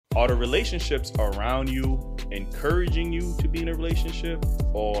are the relationships around you encouraging you to be in a relationship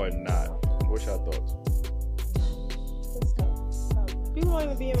or not? What's your thoughts? It's tough. People don't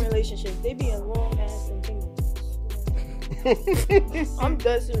even be in relationships. They be in long ass entanglements. I'm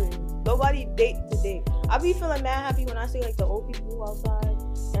dead serious. Nobody date to date. I be feeling mad happy when I see like the old people outside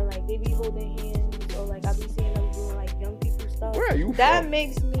and like they be holding hands, or like I be seeing them doing like young people stuff. Where are you That from?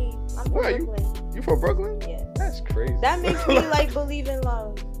 makes me. I'm from Where are Brooklyn. You from Brooklyn? Yeah. That's crazy. That makes me like believe in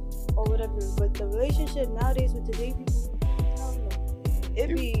love or whatever. But the relationship nowadays with today's people, hell no.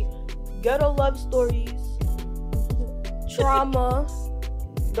 It be ghetto love stories, trauma,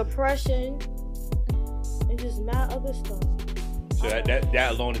 depression, and just mad other stuff. So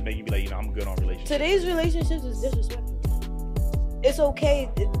that alone is making you be like, I'm good on relationships. Today's relationships is disrespectful. It's okay.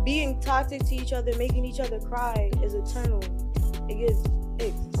 Being toxic to each other, making each other cry is eternal. It gives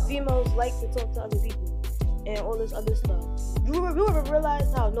icks. Females like to talk to other people and all this other stuff. You ever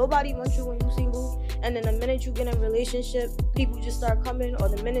realize how nobody wants you when you're single, and then the minute you get in a relationship, people just start coming, or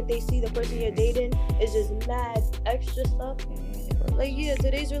the minute they see the person you're dating, it's just mad extra stuff. Like, yeah,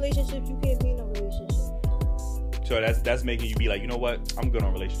 today's relationships, you can't be in a relationship. So that's making you be like, you know what? I'm good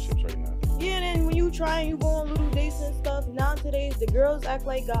on relationships right now. Yeah, and then when you try and you go on little dates and stuff, nowadays the girls act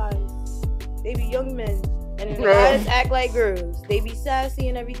like guys. They be young men. And then the guys act like girls. They be sassy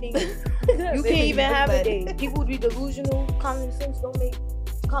and everything. You can't even have a date. People be delusional. Common sense don't make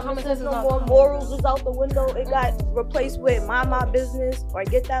common sense no more. Morals is out the window. It got replaced with mind my business or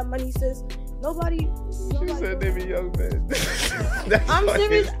get that money, sis. Nobody She said they be young men. I'm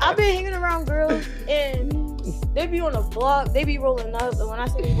serious. I've been hanging around girls and they be on the block. They be rolling up. And when I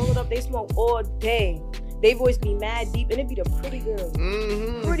say they roll up, they smoke all day. They voice be mad deep, and it be the pretty girls.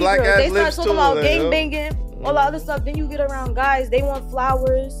 Pretty Black girls. They start lips talking too, about like, gang banging, all the other stuff. Then you get around guys. They want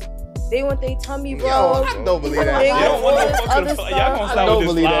flowers. They want their tummy Yo, rolls. I don't believe that. You don't want no Other fucking stuff. y'all gonna I start don't with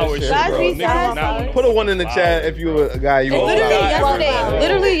this believe that flower shit, shit, Guys bro. be Niggas do not sassy. want no Put a one in the flowers, chat if you bro. a guy you want Literally flowers. yesterday.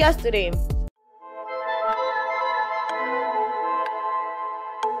 Literally yesterday.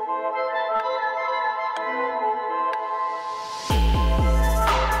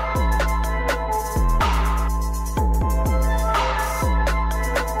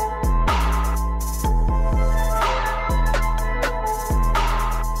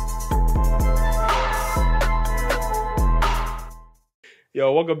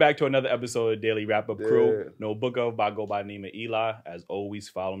 Yo, welcome back to another episode of Daily Wrap Up Crew. Yeah. No book of, but I go by the name of Eli. As always,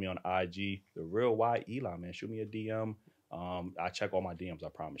 follow me on IG. The real Y Eli, man. Shoot me a DM. I check all my DMs, I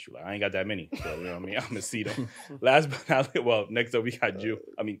promise you. Like, I ain't got that many. So, you know what I mean? I'm gonna see them. Last but not least, well, next up we got Jew.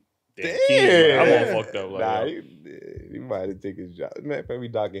 I mean, damn. Keen, I'm all fucked up. Like, Nah, he might have taken his job. Man, we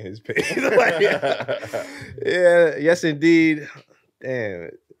docking his pay. Like, yeah, yes indeed. Damn.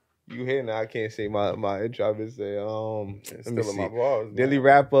 You here now? I can't say my intro. I've been saying, Still in my balls. Daily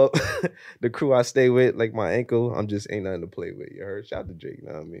wrap up. The crew I stay with, like my ankle, I'm just ain't nothing to play with. You heard? Shout out to Drake. You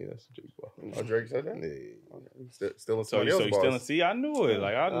know what I mean? That's Drake. Oh, Drake said that? Yeah. Still in so somebody you else's still in balls. see? I knew it.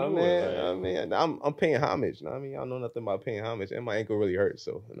 Like, I knew it. Like, I mean, I'm paying homage. You know what I mean? I don't know nothing about paying homage, and my ankle really hurts.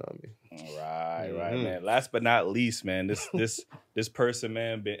 So you know what I mean? Right, man. Last but not least, man, this person,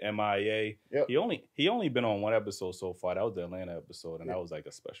 man, been MIA. Yep. He only been on one episode so far. That was the Atlanta episode, and that was like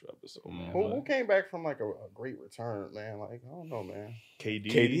a special episode, man. Who came back from like a great return, man? Like, I don't know, man.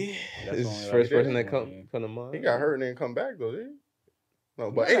 KD That's is the only, the first like, person that man. come to mind. He got hurt and didn't come back though, did he?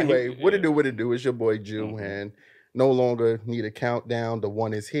 No, but Nah, anyway, what yeah. it do? It's your boy Jew, Mhm. and no longer need a countdown. The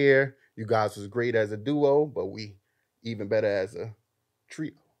one is here. You guys was great as a duo, but we even better as a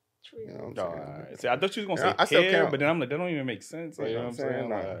trio. You know what I'm All saying? right. See, I thought you was gonna say I still pair, count. but then I'm like, that don't even make sense. Like, You know what I'm saying?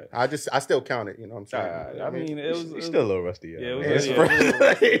 Nah. Like, I still count it. You know what I'm saying? I mean, it was He's still a little rusty. yeah, it was, It's yeah, first- it was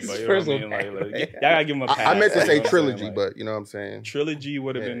rusty, it's but you know first what I mean? one. Like, y'all gotta give him a pass. I meant to you say know what I'm trilogy, saying? Like, but you know what I'm saying? trilogy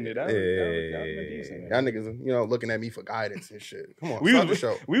would have been Yeah. that. That would been decent. Y'all niggas, looking at me for guidance and shit. Come on, We start the was,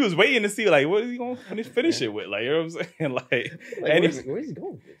 show. we was waiting to see, like, what is he going to finish it with? Like, you know what I'm saying? Like Where's he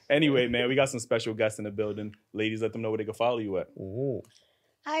going with this? anyway, man, we got some special guests in the building. Ladies, let them know where they can follow you at. Ooh.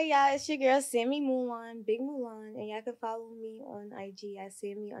 Hi, y'all. It's your girl, Sammy Mulan, Big Mulan. And y'all can follow me on IG at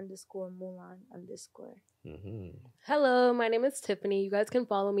Sammy_Mulan_. Mm-hmm. Hello, my name is Tiffany. You guys can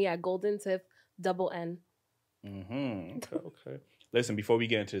follow me at Golden Tiff N. Okay. Listen, before we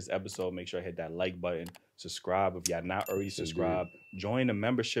get into this episode, make sure I hit that like button, subscribe if y'all not already subscribed, join the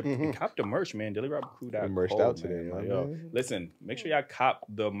membership, and cop the merch, man. Dailyrapupcrew.com. We merched out today, man. Like, man. listen, make sure y'all cop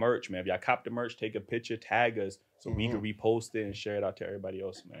the merch, man. If y'all cop the merch, take a picture, tag us, so we can repost it and share it out to everybody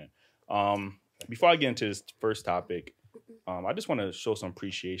else, man. Before I get into this first topic, I just want to show some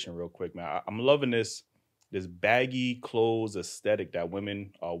appreciation real quick, man. I'm loving this this baggy clothes aesthetic that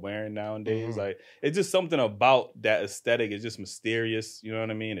women are wearing nowadays. Like, it's just something about that aesthetic. It's just mysterious. You know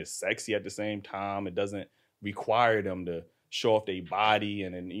what I mean? It's sexy at the same time. It doesn't require them to show off their body,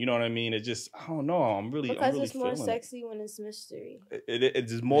 and you know what I mean. It just, I don't know. I'm really it's more feeling sexy when it's mystery.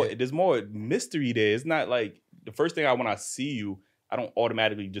 It's more. There's more mystery there. It's not like the first thing when I see you, I don't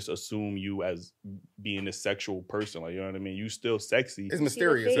automatically just assume you as being a sexual person. Like, you know what I mean? You still sexy. It's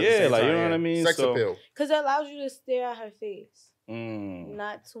mysterious. Yeah, like, you know what I mean? Sex appeal. Because it allows you to stare at her face.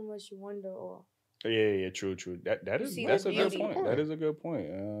 Not too much wonder or. Yeah, true. That's a good point. That is a good point.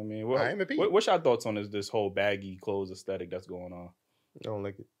 I mean, what's your thoughts on this whole baggy clothes aesthetic that's going on? I don't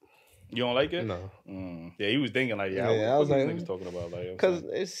like it. You don't like it? No. Yeah, he was thinking like, I was like, niggas talking about like, because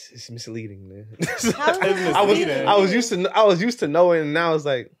it's misleading, man. I was used to knowing, and now it's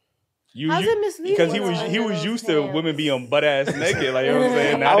like. How's it misleading? Because he was used to women being butt ass naked, like, you know what I'm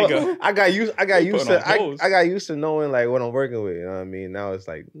saying. Now I got used to knowing like what I'm working with. You know what I mean? Now it's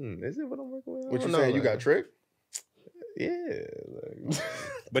like, is it what I'm working with? What you saying? You got tricked? Yeah. Like,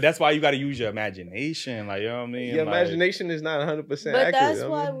 but that's why you got to use your imagination, like, you know what I mean. Your imagination is not 100% accurate. But that's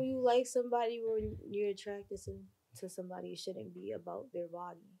why when you like somebody, when you're attracted to somebody, it shouldn't be about their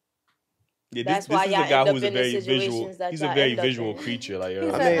body. Yeah, that's this why is y'all a guy end up who's in a very the visual. He's a very visual creature. Like, you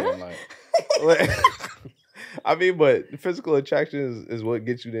know what I'm saying? I mean, but physical attraction is what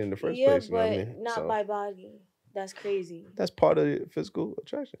gets you there in the first place. You know what I mean? Not by body. That's crazy. That's part of physical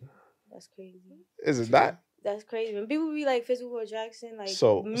attraction. That's crazy. Is it not? That's crazy. When people be like physical attraction, like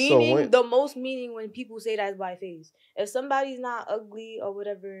the most meaning when people say that's by face. If somebody's not ugly or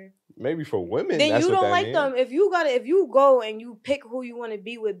whatever, maybe for women, then that's you don't like means. them. If you go and you pick who you want to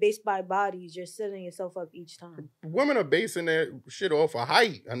be with based by bodies, you're setting yourself up each time. Women are basing their shit off of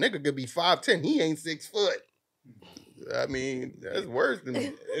height. A nigga could be 5'10", he ain't 6 foot. I mean, that's worse than.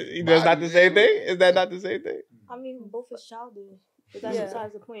 That's not the same thing. Is that not the same thing? I mean, both is childish, but that's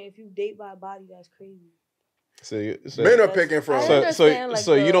besides the point. If you date by body, that's crazy. So men are picking from.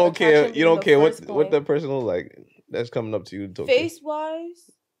 So you don't care. You don't care what the person look like that's coming up to you. Face wise,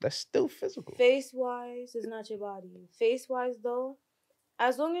 that's still physical. Face wise is not your body. Face wise though,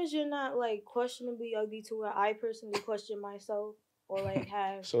 as long as you're not like questionably ugly to where I personally question myself or like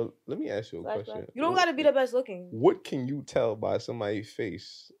have. So let me ask you a question. You don't got to be the best looking. What can you tell by somebody's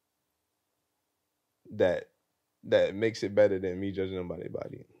face that makes it better than me judging them by their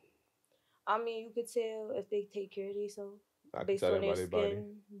body? I mean, you could tell if they take care of themselves based on their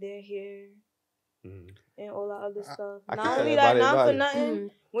skin, their hair, and all that other stuff. Not only that, not for nothing.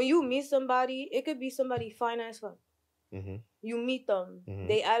 When you meet somebody, it could be somebody fine as fuck. You meet them,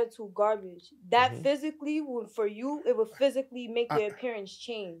 they attitude garbage. That physically, for you, it will physically make their appearance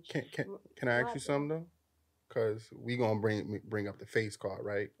change. Can I ask you something though? Because we gonna bring up the face card,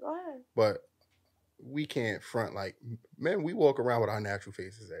 right? Go ahead. But we can't front like, man, we walk around with our natural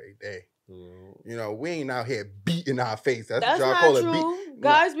faces every day. You know, we ain't out here beating our face. That's what y'all call true.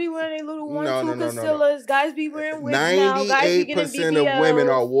 Guys be wearing their little 1-2 concealers. Guys be wearing wigs now. 98% of women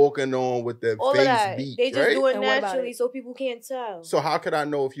are walking on with their all face beat. They just do it naturally, so people can't tell. So how could I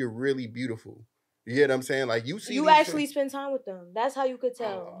know if you're really beautiful? You get what I'm saying? Like you actually spend time with them. That's how you could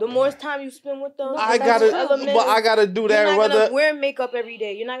tell. The more time you spend with them, I gotta do that. You're not gonna wear makeup every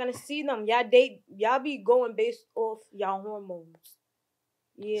day. You're not gonna see them. Y'all be going based off y'all hormones.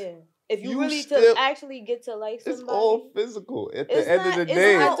 Yeah. If you really actually get to like somebody, it's all physical. At the end of the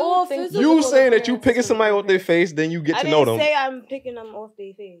day, you saying that you picking somebody off their face, then you get to know them. I didn't say I'm picking them off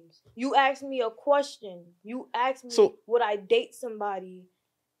their face. You asked me a question. You asked me, would I date somebody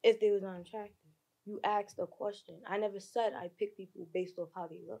if they was not attractive? You asked a question. I never said I pick people based off how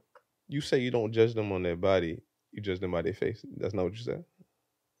they look. You say you don't judge them on their body. You judge them by their face. That's not what you said.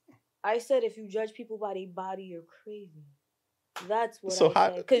 I said if you judge people by their body, you're crazy. That's what I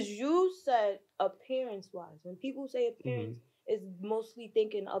said. Because you said appearance-wise. When people say appearance, it's mostly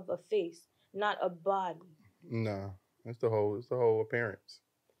thinking of a face, not a body. No, it's the whole appearance.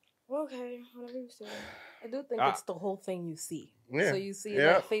 Okay, whatever you say. I do think it's the whole thing you see. Yeah. So you see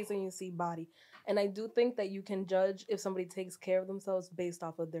that face and you see body. And I do think that you can judge if somebody takes care of themselves based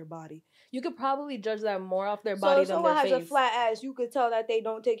off of their body. You could probably judge that more off their body than their face. So someone has a flat ass, you could tell that they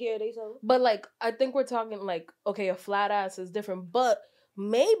don't take care of themselves. But like, I think we're talking like, okay, a flat ass is different. But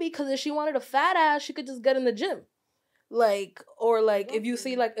maybe because if she wanted a fat ass, she could just get in the gym. Like, or like, if you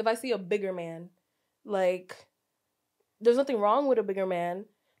see, like, if I see a bigger man, like, there's nothing wrong with a bigger man.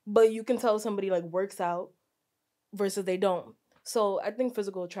 But you can tell somebody like works out versus they don't. So I think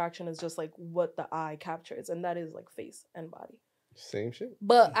physical attraction is just like what the eye captures, and that is like face and body. Same shit.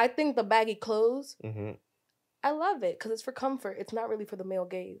 But I think the baggy clothes, I love it because it's for comfort. It's not really for the male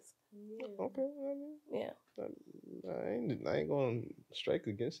gaze. Yeah. Okay, I mean, Yeah. I ain't gonna strike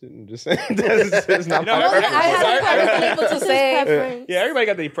against it. I'm just saying that's not No, my I preference. I haven't heard people to say. preference. Yeah, everybody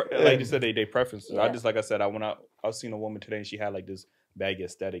got their like you said, they preferences. Yeah. Like I said, I went out. I was seeing a woman today, and she had like this baggy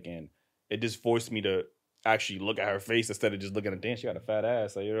aesthetic, and it just forced me to actually look at her face instead of just looking at. Damn, she got a fat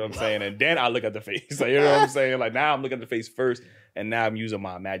ass. Like, you know what I'm saying? And then I look at the face. Like, you know what I'm saying? Like now I'm looking at the face first, and now I'm using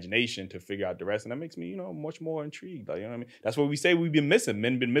my imagination to figure out the rest, and that makes me, much more intrigued. Like, you know what I mean? That's what we say we've been missing.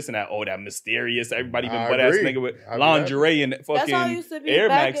 Men been missing that mysterious. Everybody been I butt ass agree. nigga with I lingerie and That's how it fucking used to be Air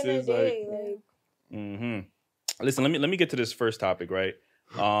back in the Maxes. day. Like, Listen, let me get to this first topic, right?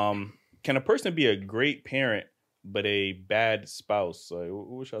 Can a person be a great parent but a bad spouse? Like,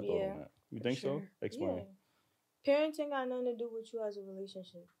 what's your thought Yeah, on that? You think so? sure. Explain. Yeah. Parenting got nothing to do with you as a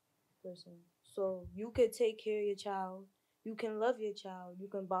relationship person. So you could take care of your child. You can love your child. You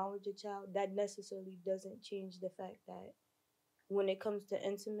can bond with your child. That necessarily doesn't change the fact that when it comes to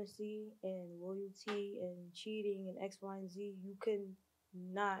intimacy and loyalty and cheating and X, Y, and Z, you can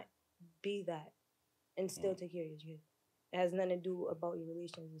not be that and still take care of your kid. It has nothing to do about your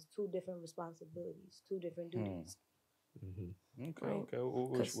relations. It's two different responsibilities, two different duties. Okay, Right. okay.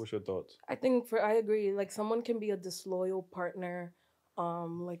 What's your thoughts? I think I agree. Like someone can be a disloyal partner,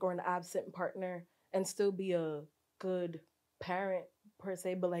 like or an absent partner, and still be a good parent per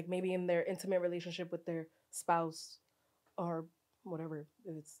se. But like maybe in their intimate relationship with their spouse or whatever,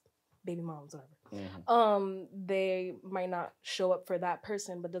 if it's baby moms, whatever. They might not show up for that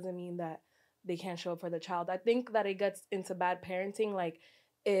person, but doesn't mean that they can't show up for the child. I think that it gets into bad parenting, like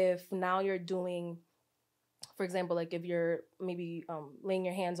if now you're doing, for example, like if you're maybe laying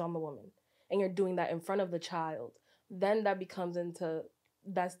your hands on the woman and you're doing that in front of the child, then that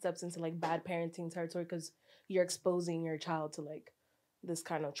steps into like bad parenting territory because you're exposing your child to like this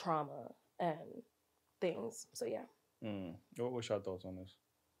kind of trauma and things. So yeah. What's your thoughts on this?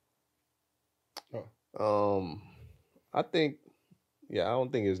 I think, I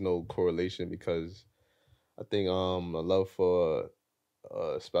don't think there's no correlation because I think a love for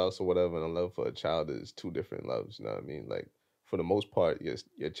a spouse or whatever and a love for a child is two different loves. You know what I mean? Like for the most part,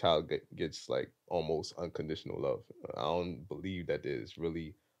 your child gets like almost unconditional love. I don't believe that there's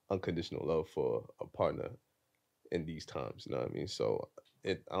really unconditional love for a partner in these times. You know what I mean? So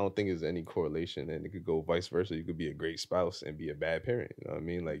I don't think there's any correlation, and it could go vice versa. You could be a great spouse and be a bad parent. You know what I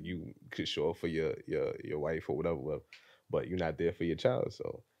mean? Like you could show up for your wife or whatever, but you're not there for your child.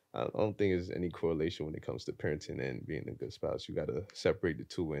 So I don't think there's any correlation when it comes to parenting and being a good spouse. You got to separate the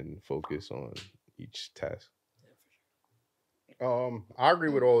two and focus on each task. I agree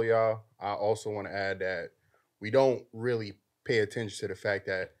with all y'all. I also want to add that we don't really pay attention to the fact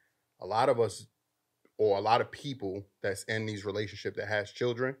that a lot of us or a lot of people that's in these relationships that has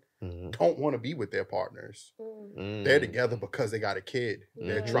children don't want to be with their partners. They're together because they got a kid.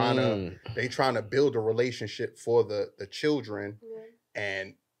 They're trying to build a relationship for the children,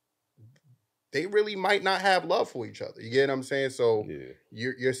 and they really might not have love for each other. You get what I'm saying? So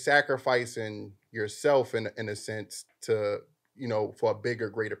you're sacrificing yourself in a sense to, for a bigger,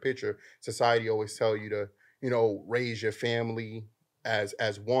 greater picture. Society always tell you to, raise your family as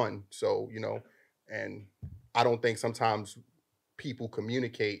one. So, and I don't think sometimes people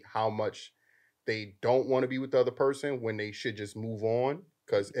communicate how much they don't want to be with the other person when they should just move on,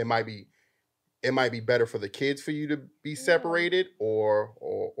 because it might be better for the kids for you to be separated or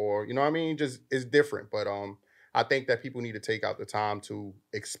you know what I mean? Just it's different. But I think that people need to take out the time to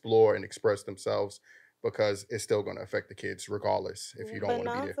explore and express themselves, because it's still going to affect the kids regardless if you don't want to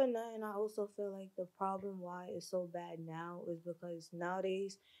be there. But not for nothing, I also feel like the problem why it's so bad now is because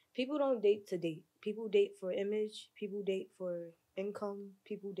nowadays people don't date to date. People date for image. People date for income.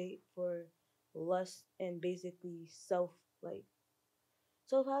 People date for lust and basically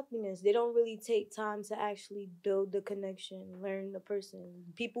self-happiness. They don't really take time to actually build the connection, learn the person.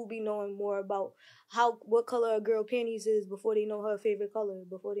 People be knowing more about what color a girl panties is before they know her favorite color,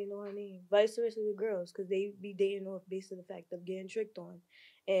 before they know her name. Vice versa with girls, because they be dating off based on the fact of getting tricked on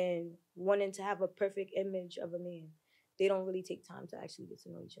and wanting to have a perfect image of a man. They don't really take time to actually get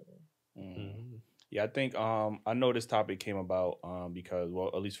to know each other. Yeah, I think I know this topic came about because, well,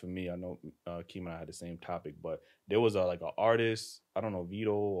 at least for me, I know Keem and I had the same topic, but there was an artist, I don't know,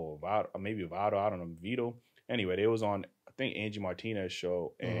 Vito or Vado, maybe Vado, I don't know, Vito. Anyway, they was on, I think, Angie Martinez's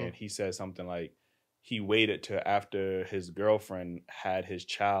show, and he said something like he waited till after his girlfriend had his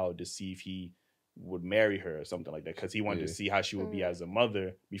child to see if he would marry her or something like that, because he wanted to see how she would be as a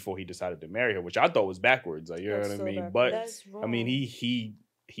mother before he decided to marry her, which I thought was backwards. Like, you know what I mean? But I mean, he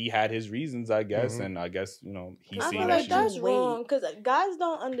had his reasons, I guess, and I guess, he I seen feel that like that's wrong, because guys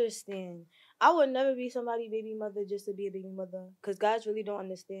don't understand. I would never be somebody's baby mother just to be a baby mother. Because guys really don't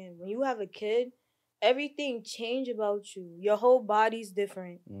understand. When you have a kid, everything change about you. Your whole body's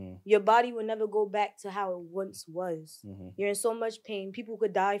different. Your body will never go back to how it once was. You're in so much pain. People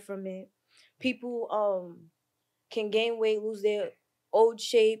could die from it. People can gain weight, lose their old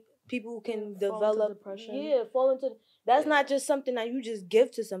shape. People can develop depression. Yeah, fall into. That's not just something that you just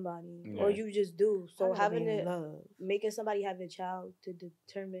give to somebody or you just do. So making somebody have a child to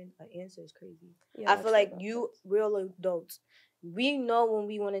determine an answer is crazy. Yeah, I feel like real adults, we know when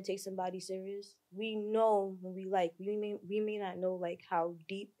we want to take somebody serious. We know when we may not know like how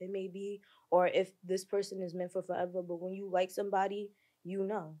deep it may be or if this person is meant for forever. But when you like somebody, you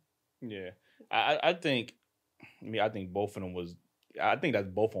know. Yeah, I think both of them was. I think that's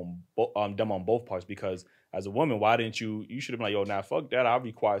both on dumb on both parts because as a woman, why didn't you should have been like, yo, nah, fuck that. I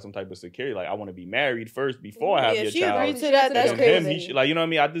require some type of security. Like I want to be married first before I have your child. Yeah, she agreed to that. That's crazy. Him, you know what I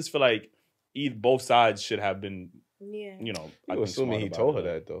mean? I just feel like both sides should have been, you know. I'm assuming he told her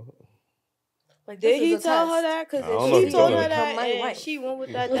that though. Like, did he tell her that? Because if he told her that and she went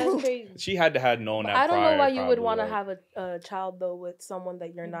with that, that's crazy. She had to have known that. I don't know why you would want to have a child though with someone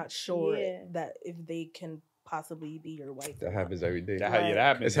that you're not sure that if they can possibly be your wife. That happens every day. That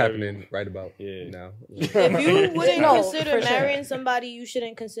happens. It's happening right about now. If you wouldn't consider marrying somebody, you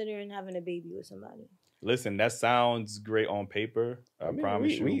shouldn't consider having a baby with somebody. Listen, that sounds great on paper. I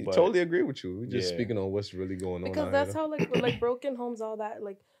promise you. We totally agree with you. We're just speaking on what's really going on. Because that's how like broken homes, all that.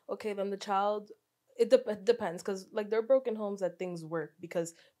 Like, okay, then the child. It depends because like there are broken homes that things work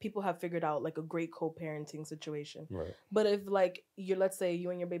because people have figured out like a great co-parenting situation. Right. But if like let's say you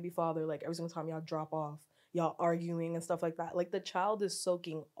and your baby father, like every single time y'all drop off, y'all arguing and stuff like that, like the child is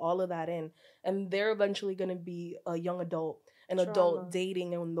soaking all of that in, and they're eventually gonna be a young adult, an adult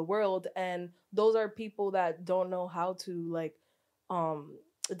dating in the world, and those are people that don't know how to like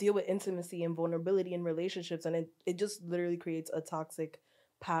deal with intimacy and vulnerability in relationships, and it just literally creates a toxic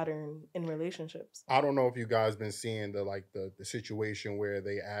pattern in relationships. I don't know if you guys been seeing the situation where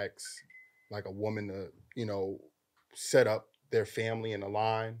they ask like a woman to, you know, set up their family in a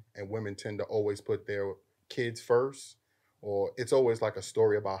line, and women tend to always put their kids first, or it's always like a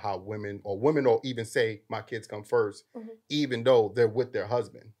story about how women will even say my kids come first, even though they're with their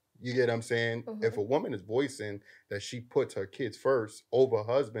husband. You get what I'm saying? If a woman is voicing that she puts her kids first over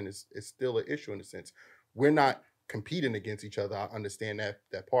her husband, is still an issue in a sense. We're not competing against each other. I understand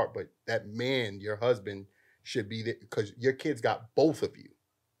that part, but that man, your husband, should be there because your kids got both of you.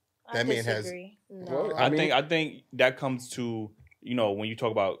 That man has. No. I think that comes to, you know, when you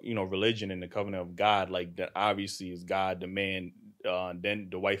talk about, you know, religion and the covenant of God, like that obviously is God, the man, then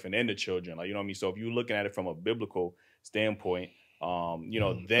the wife, and then the children. Like, you know what I mean? So if you're looking at it from a biblical standpoint, you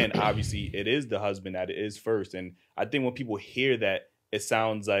know, then obviously it is the husband that it is first. And I think when people hear that, it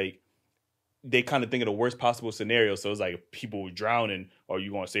sounds like they kind of think of the worst possible scenario. So it's like people drowning, are you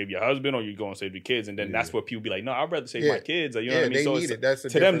going to save your husband or you going to save the kids? And then that's what people be like, no, I'd rather save my kids. Or, you know what I mean? So That's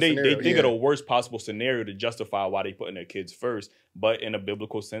to them, they think of the worst possible scenario to justify why they putting their kids first. But in a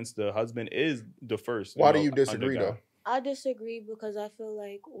biblical sense, the husband is the first. Why do you disagree though? I disagree because I feel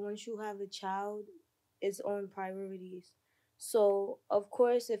like once you have a child, it's on priorities. So, of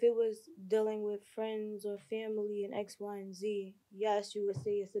course, if it was dealing with friends or family and X, Y, and Z, yes, you would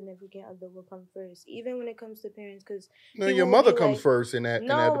say a significant other will come first. Even when it comes to parents, because no, your mother comes first in that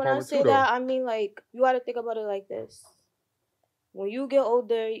department too. No, when I say that, I mean like you got to think about it like this. When you get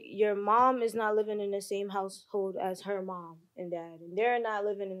older, your mom is not living in the same household as her mom and dad, and they're not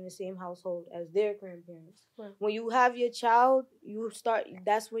living in the same household as their grandparents. Right. When you have your child,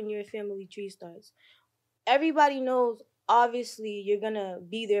 that's when your family tree starts. Everybody knows. Obviously, you're going to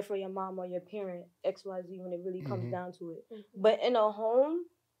be there for your mom or your parent, XYZ, when it really comes down to it. But in a home,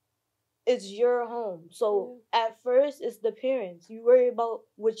 it's your home. So at first, it's the parents. You worry about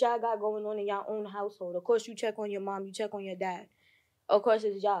what y'all got going on in your own household. Of course, you check on your mom. You check on your dad. Of course,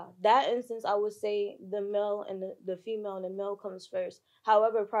 it's y'all. That instance, I would say the male and the female and the male comes first.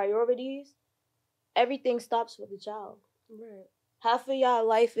 However, priorities, everything stops with the child. Right. Half of y'all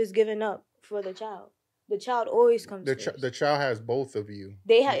life is given up for the child. The child always comes first. The child has both of you.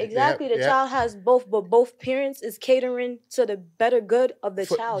 The child has both, but both parents is catering to the better good of the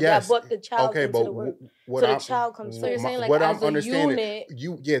child. Yes. That brought the child into the world. So the child comes first. So you're saying like what as I'm understanding,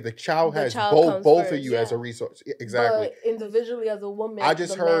 unit, the child has both of you as a resource. Exactly. But individually as a woman, I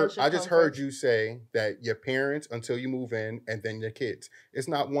just heard you say that your parents until you move in, and then your kids. It's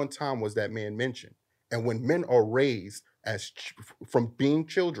not one time was that man mentioned. And when men are raised from being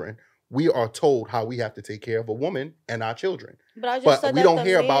children, we are told how we have to take care of a woman and our children. But I just But said we that don't the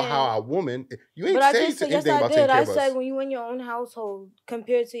hear about man- how our woman. You ain't But I say just said, anything yes, I about taking did. care I of us. said when you in your own household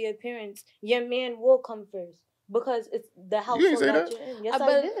compared to your parents, your man will come first because it's the household say that that? you're in. Yes, But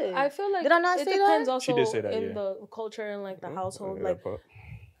I did. I feel like Did I not it say depends that? also She did say that, in yeah. the culture and like the household. Yeah, Like but-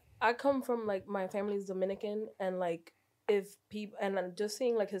 I come from like my family's Dominican, and like if people and I'm just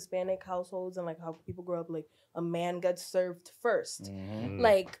seeing like Hispanic households and like how people grow up, like a man gets served first. Mhm.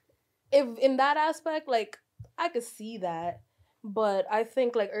 Like if in that aspect, like I could see that, but I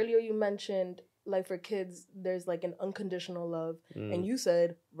think like earlier you mentioned like for kids there's like an unconditional love, and you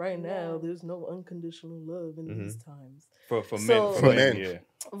said right now Yeah. there's no unconditional love in these times. For So- men, For men. yeah.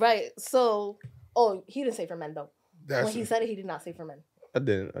 Right. So, oh, he didn't say for men though. That's When he said it, he did not say for men. I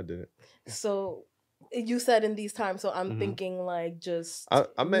didn't. So you said in these times, so I'm Mhm. thinking like just I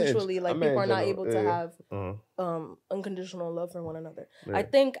meant in- mutually, like I meant people in are not general, able to yeah. have unconditional love for one another. Yeah. I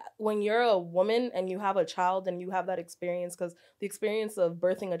think when you're a woman and you have a child and you have that experience, because the experience of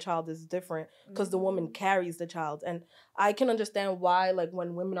birthing a child is different because the woman carries the child. And I can understand why, like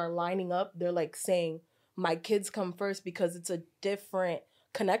when women are lining up, they're like saying, my kids come first, because it's a different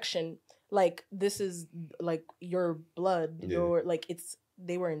connection. Like this is like your blood, Yeah. your like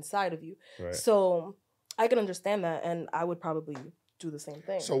they were inside of you. Right. So I can understand that, and I would probably do the same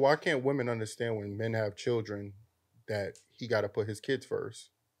thing. So why can't women understand when men have children that he got to put his kids first?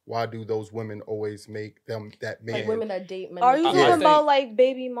 Why do those women always make them that man? like women that date men. Are you with talking kids. think- about like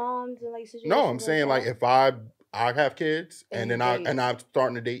baby moms and like situations? No, I'm saying like that? if I have kids And and you then date. I'm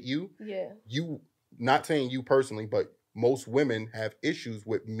starting to date you, Yeah. you not saying you personally, but most women have issues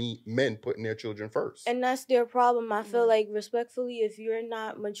with men putting their children first. And that's their problem. I feel Mhm. like respectfully, if you're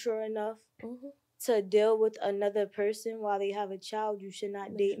not mature enough to deal with another person while they have a child, you should not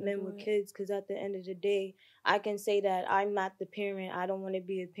They date shouldn't men do with it. kids, because at the end of the day, I can say that I'm not the parent. I don't want to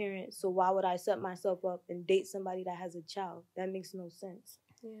be a parent. So why would I set myself up and date somebody that has a child? That makes no sense.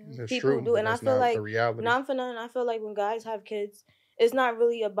 Yeah. That's people true, do, but and I that's feel not like the reality. not for nothing. I feel like when guys have kids, it's not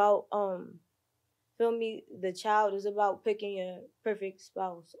really about feel me, the child is about picking your perfect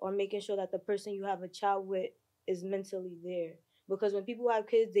spouse or making sure that the person you have a child with is mentally there. Because when people have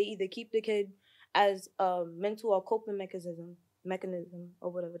kids, they either keep the kid as a mental or coping mechanism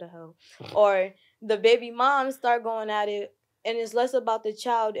or whatever the hell, or the baby moms start going at it, and it's less about the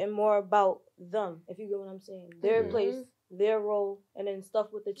child and more about them. If you get what I'm saying, their Mhm. place, their role, and then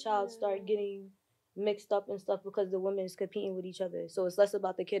stuff with the child start getting mixed up and stuff because the women is competing with each other. So it's less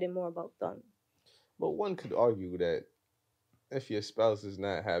about the kid and more about them. But one could argue that if your spouse is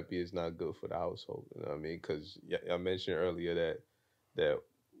not happy, it's not good for the household. You know what I mean? Because I mentioned earlier that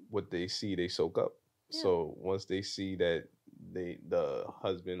what they see, they soak up. Yeah. So once they see that the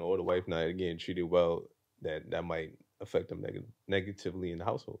husband or the wife not getting treated well, that might affect them negatively in the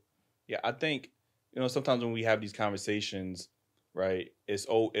household. Yeah, I think, sometimes when we have these conversations, right,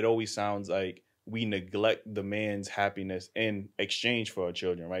 it always sounds like we neglect the man's happiness in exchange for our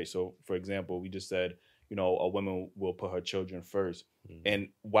children, right? So, for example, we just said, a woman will put her children first, and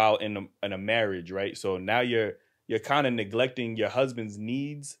while in a marriage, right? So now you're kind of neglecting your husband's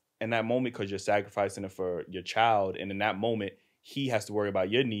needs in that moment because you're sacrificing it for your child, and in that moment, he has to worry about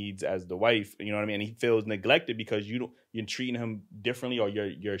your needs as the wife. You know what I mean? And he feels neglected because you're treating him differently, or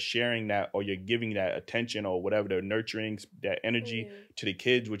you're sharing that, or you're giving that attention or whatever, the nurturing, that energy to the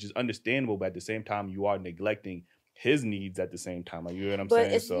kids, which is understandable. But at the same time, you are neglecting his needs at the same time. Like, you know what I'm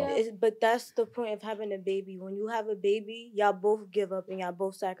saying? But that's the point of having a baby. When you have a baby, y'all both give up and y'all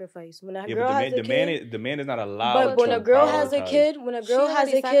both sacrifice. When a girl has a kid, the man is not allowed. But when to a girl has a prioritize. kid, when a She girl has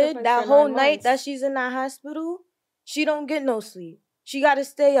already a kid, sacrificed that for whole 9 night months. that she's in that hospital, she don't get no sleep. She got to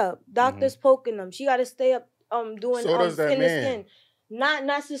stay up. Doctors poking them. She got to stay up doing So does that skin to man. skin. Not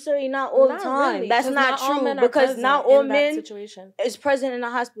necessarily, not all the time. Really, That's 'cause not all true, men are because present not all in that men situation. is present in the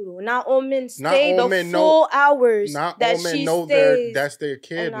hospital. Not all men Not stay all the men full hours Not that all men she know stays. that's their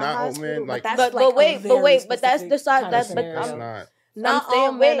kid. in the Not all hospital. men like But But like a wait, very but that's the specific side. kind That's of but scenario. that's I'm, not. Not saying,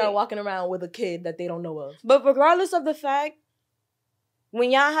 all men wait. are walking around with a kid that they don't know of. But regardless of the fact,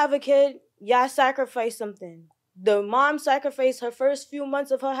 when y'all have a kid, y'all sacrifice something. The mom sacrificed her first few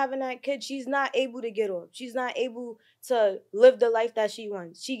months of her having that kid. She's not able to get off. She's not able to live the life that she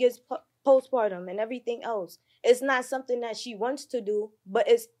wants. She gets postpartum and everything else. It's not something that she wants to do, but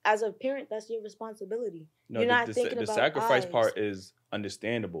it's, as a parent, that's your responsibility. No, You're not the thinking about sacrifice eyes. part is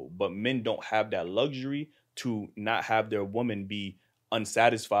understandable, but men don't have that luxury to not have their woman be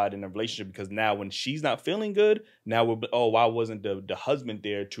unsatisfied in a relationship because now when she's not feeling good, now why wasn't the husband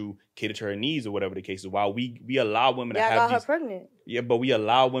there to cater to her needs or whatever the case is? While we allow women to Yeah, I have got her these pregnant. yeah, but we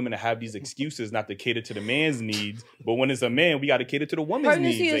allow women to have these excuses not to cater to the man's needs. But when it's a man, we got to cater to the woman's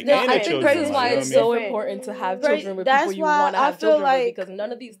Pregnancy needs. is like, different. and I the think children. this is Pregnancy why you know it's what I so mean? different. important to have Pre- children with that's people you why want to I have feel children like- with, because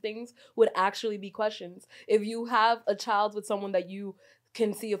none of these things would actually be questions. If you have a child with someone that you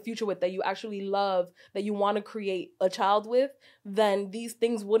can see a future with, that you actually love, that you want to create a child with, then these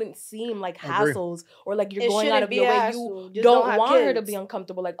things wouldn't seem like Agree. hassles or like you're It going out shouldn't of be your a way. hassle. You Just don't don't have want her to kids. be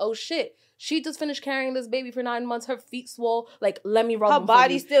uncomfortable. Like, oh shit, she just finished carrying this baby for 9 months. Her feet swole. Like, let me rub Her them for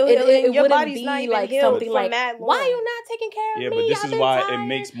body's you. still healing. Your wouldn't body's be not even like healed something from like, that why long. are you not taking care of Yeah, me? but this I've is been why tired. it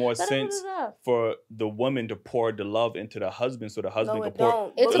makes more sense Da-da-da-da-da. for the woman to pour the love into the husband, so the husband No, can it pour.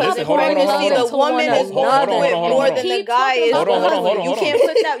 don't. It's Because about in pouring pregnancy, love the into woman one is another. moved with more than the Keep guy talking is about the the husband. husband. You can't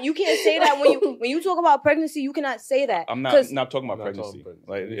put that. You can't say that when you talk about pregnancy. You cannot say that. I'm not 'Cause- not talking about I'm not pregnancy. talking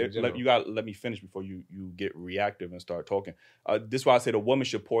Like pregnancy. In general. you got to let me finish before you get reactive and start talking. This is why I say the woman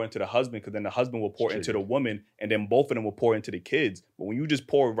should pour into the husband, because then the husband will pour into the woman, and then both of them will pour into the kids. But when you just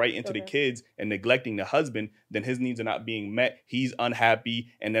pour right into the kids and neglecting the husband, then his needs are not being met. He's unhappy,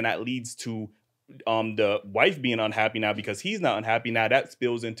 and then that leads to the wife being unhappy now because he's not unhappy. Now that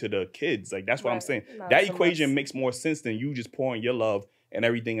spills into the kids. Like that's what I'm Right. saying. Not That so equation much. makes more sense than you just pouring your love and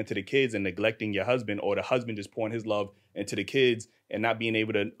everything into the kids and neglecting your husband, or the husband just pouring his love into the kids and not being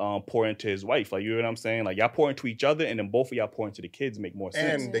able to pour into his wife. Like, you know what I'm saying? Like, y'all pour into each other, and then both of y'all pour into the kids make more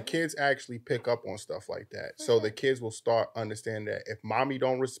sense. And the kids actually pick up on stuff like that. So the kids will start understanding that if mommy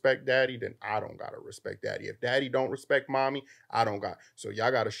don't respect daddy, then I don't gotta respect daddy. If daddy don't respect mommy, I don't got. So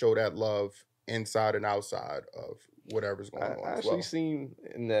y'all gotta show that love inside and outside of whatever's going on. I as actually well. seen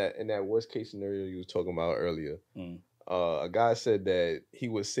in that worst case scenario you was talking about earlier. Mm. A guy said that he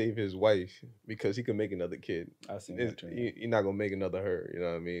would save his wife because he could make another kid. I seen that too. You're not gonna make another her. You know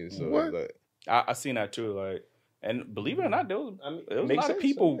what I mean? So What? it's like, I seen that too. Like, and believe it or not, there was a makes lot of sense.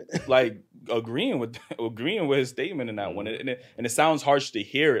 people like agreeing with his statement in that one, and it sounds harsh to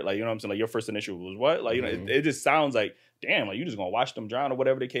hear it. Like, you know what I'm saying? Like, your first initial was what? Like, you know, it just sounds like, damn, like you just gonna watch them drown or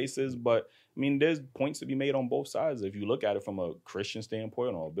whatever the case is. But I mean, there's points to be made on both sides if you look at it from a Christian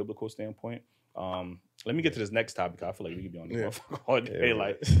standpoint or a biblical standpoint. Let me get to this next topic. I feel like we could be on this motherfucker all day. Yeah,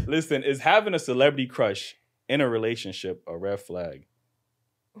 Like, listen, is having a celebrity crush in a relationship a red flag?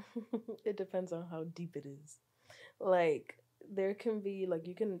 It depends on how deep it is. Like, there can be, like,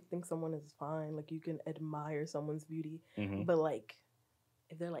 you can think someone is fine, like, you can admire someone's beauty, Mhm. but, like,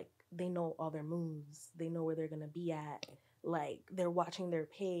 if they're, like, they know all their moves, they know where they're gonna be at, like, they're watching their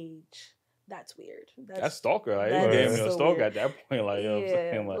page, that's weird. That's stalker. Like, that damn, is you're a so stalker weird. at that point. Like, you know what I'm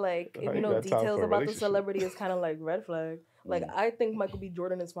saying? Yeah, like, how if you you know got time details for a about the relationship? celebrity, it's kind of like red flag. Like, Mm. I think Michael B.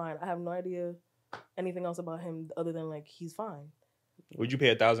 Jordan is fine. I have no idea anything else about him other than, like, he's fine. Would you pay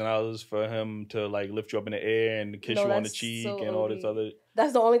 $1,000 for him to like lift you up in the air and kiss No, you on the that's cheek so and all this OD. other?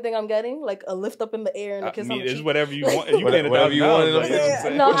 That's the only thing I'm getting, like a lift up in the air and a I kiss mean, on the it's cheek. whatever you want. You paying Whatever you want, $1,000. Like, you know what I'm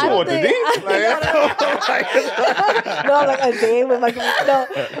saying? No, What I you don't want, the think, dick? no, like a day with like no.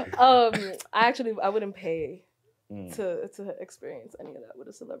 I wouldn't pay Mm. to experience any of that with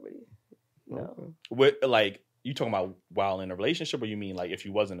a celebrity. No, With like, you talking about while in a relationship, or you mean like if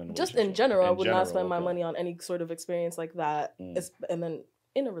you wasn't in a just relationship? in general, I would not general, spend my okay. money on any sort of experience like that. Mm. And then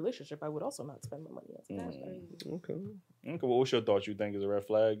in a relationship, I would also not spend my money on that. Mm. Okay. Okay, well, what's your thoughts? You think is a red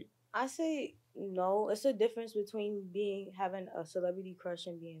flag? I say no. It's a difference between having a celebrity crush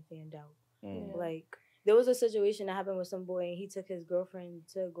and being fanned out. Mm. Yeah. Like, there was a situation that happened with some boy, and he took his girlfriend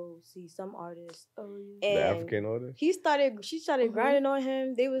to go see some artist. Oh, The And African order. she started Mhm. grinding on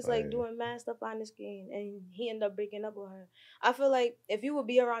him. They was like Right. doing mad stuff on the screen, and he ended up breaking up with her. I feel like if you would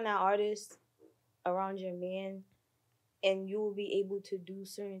be around that artist, around your man, and you will be able to do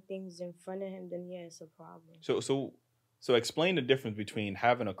certain things in front of him, then yeah, it's a problem. So explain the difference between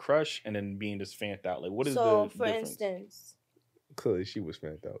having a crush and then being just fanned out. Like, what is So, the for difference? instance, Clearly, she was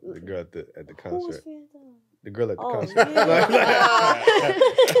fanned out. The girl at the who was concert. fanned out? The girl at the Oh, concert.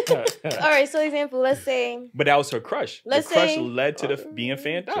 yeah. All right, so example, let's say But that was her crush. Let's the crush say- led to the being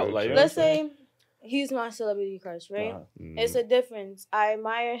fanned out. True, Like, you true. know let's what I'm saying? say he's my celebrity crush, right? Uh-huh. It's a difference. I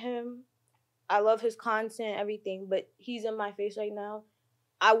admire him. I love his content, everything, but he's in my face right now.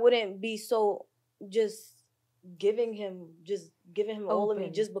 I wouldn't be so just giving him all of me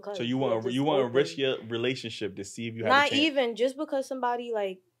Open. just because. So you yeah, want just to open. risk your relationship to see if you have a Not chance. even just because somebody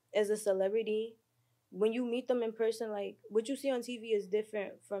like is a celebrity. When you meet them in person, like what you see on TV is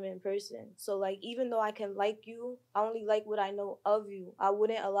different from in person. So like even though I can like you, I only like what I know of you. I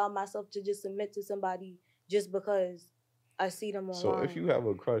wouldn't allow myself to just submit to somebody just because I see them online. So if you have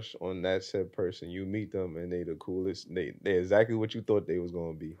a crush on that said person, you meet them and they the coolest. They exactly what you thought they was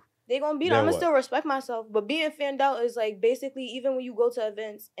gonna be. They gonna be Then there. I'm gonna what? still respect myself. But being fanned out is like basically even when you go to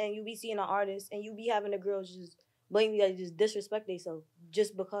events and you be seeing an artist and you be having the girls just blatantly like just disrespect themselves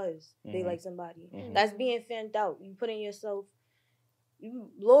just because they like somebody. That's being fanned out. You putting yourself, you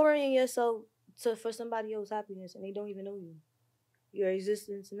lowering yourself for somebody else's happiness and they don't even know you. Your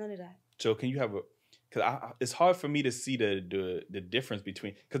existence, none of that. So can you have a? Because it's hard for me to see the difference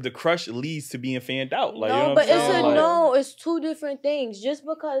between, because the crush leads to being fanned out. Like, no, you know but what I'm it's saying? a Like, no. It's two different things. Just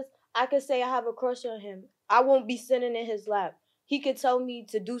because I could say I have a crush on him, I won't be sitting in his lap. He could tell me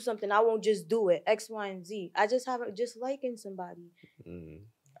to do something. I won't just do it. X, Y, and Z. I just have just liking somebody.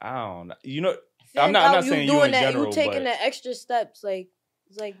 I don't know. You know, Fanned I'm out, not saying you doing in that. general, You taking but the extra steps. Like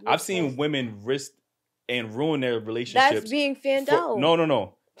it's like I've seen women risk and ruin their relationships. That's being fanned out.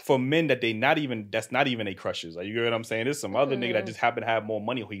 No. For men that's not even a crushes. Like, you get what I'm saying? There's some other nigga that just happen to have more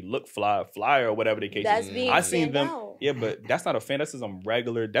money, or he look flyer or whatever the case That's is. being I seen fanned them. out. Yeah, but that's not a fan. That's just some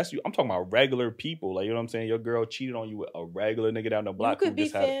regular. That's you. I'm talking about regular people. Like, you know what I'm saying? Your girl cheated on you with a regular nigga down the block. You could be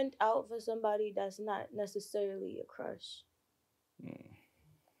fanned out for somebody that's not necessarily a crush.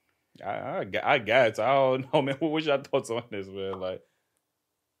 I guess. I don't know, man. What's your thoughts on this, man? Like,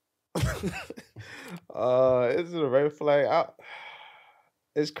 It's a red flag.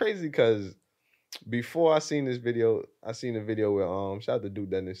 It's crazy because before I seen this video, I seen a video where shout out to Dude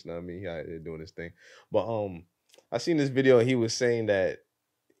Dennis, you know what I mean? He out there doing his thing. But I seen this video and he was saying that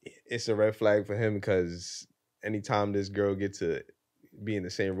it's a red flag for him because anytime this girl gets to be in the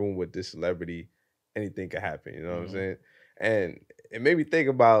same room with this celebrity, anything could happen, you know what I'm saying? And it made me think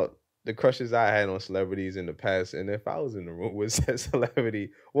about the crushes I had on celebrities in the past, and if I was in the room with that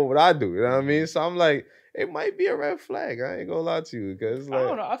celebrity, what would I do? You know what I mean? So I'm like, it might be a red flag. I ain't gonna lie to you, because like, I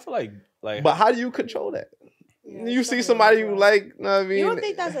don't know. I feel like, but how do you control that? Yeah, you see somebody you like, you know what I mean? You don't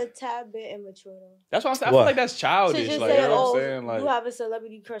think that's a tad bit immature though? That's what I'm saying. I feel like that's childish. To just Like, say, you know what I'm saying? Like, you have a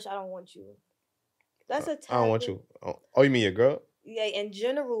celebrity crush, I don't want you. That's a tad I don't want you. Oh, you mean your girl? Yeah, in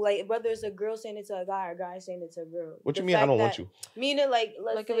general, like whether it's a girl saying it to a guy or a guy saying it to a girl. What you mean I don't want you? Meaning like,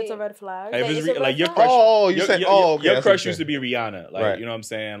 let's say, if it's a red flag. if it's it's a like red your flag. crush. Oh, you said, okay, your that's crush what used to be Rihanna. Like, Right. you know what I'm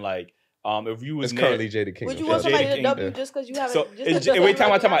saying? Like, if you was It's currently Jada Kingdom. Would you want Jada somebody to Kingdom. W just because you haven't? So wait,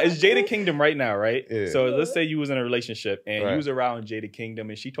 time out. It's Jada Kingdom right now, right? Yeah. So let's say you was in a relationship and Right. you was around Jada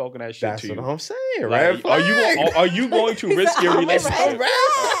Kingdom and she talking that shit That's to you. what I'm saying, Like, right? are you going to risk your relationship?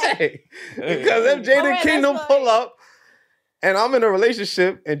 Right. Because if Jada Alright, Kingdom that's pull fine. up and I'm in a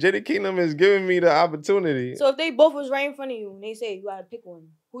relationship and Jada Kingdom is giving me the opportunity. So if they both was right in front of you and they say you gotta pick one,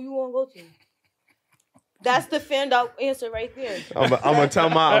 who you want to go to? That's the fanned out answer right there. I'm gonna tell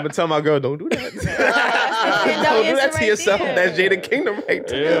my girl, don't do that. That's the fanned out Don't do answer that to right yourself. there. That's Jada Kingdom right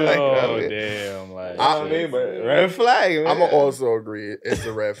there. Like, Oh, I mean, damn. Like, I mean, but red flag. Man. I'm gonna also agree. It's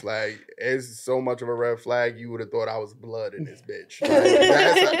a red flag. It's so much of a red flag. You would have thought I was blood in this bitch.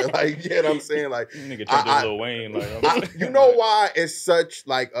 Like, you know what I'm saying? Like, nigga turned to Lil Wayne. Like, you know why it's such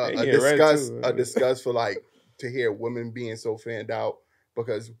like They a get red disgust, too. a disgust for like to hear women being so fanned out,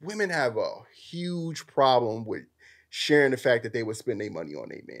 because women have a huge problem with sharing the fact that they would spend their money on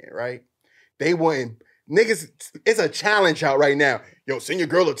their man, right? They wouldn't. Niggas, it's a challenge out right now. Yo, send your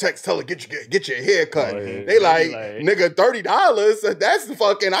girl a text, tell her get your hair cut. Oh, yeah. They like, nigga, $30. That's the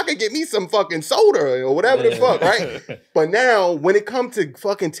fucking. I could get me some fucking soda or whatever the fuck, right? But now, when it comes to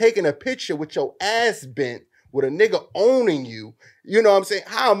fucking taking a picture with your ass bent with a nigga owning you, you know what I'm saying?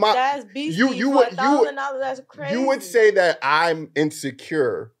 How am I? That's beastie. You for would $1,000. That's crazy. you would say that I'm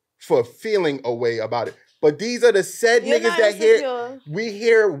insecure for feeling a way about it. But these are the said You're niggas not that hear. insecure. We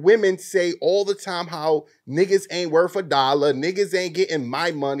hear women say all the time how niggas ain't worth $1, niggas ain't getting my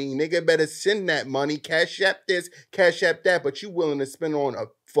money, nigga better send that money, cash app this, cash app that, but you willing to spend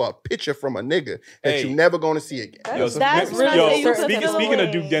for a picture from a nigga that Hey. you never gonna see again. That's when I say you can feel speaking of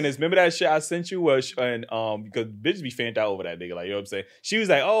away. Duke Dennis, remember that shit I sent you? And because bitches be fanned out over that nigga, like, you know what I'm saying? She was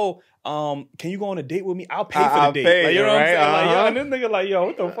like, oh, can you go on a date with me? I'll pay for the I'll date. pay, Like, you know what I'm right? saying? Like, yo, Uh-huh. and this nigga like, yo,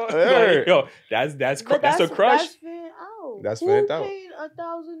 what the fuck? Hey. Like, yo, that's a crush. That's fanned out. That's Who fanned out. paid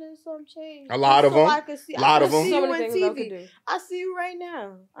 1,000 and some change? A lot of So them. I could see, Lot I of could them. see So you many on things I could TV. do. I see you right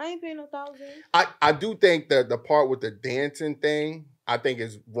now. I ain't paying no 1,000. I do think that the part with the dancing thing, I think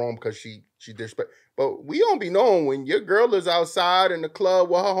is wrong because she disrespect. But we don't be knowing when your girl is outside in the club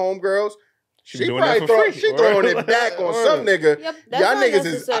with her homegirls. She doing probably that for free. she throwing it back on Word. some nigga. Yep, that's Y'all not niggas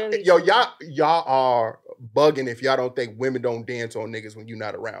is necessarily yo true. y'all are bugging if y'all don't think women don't dance on niggas when you're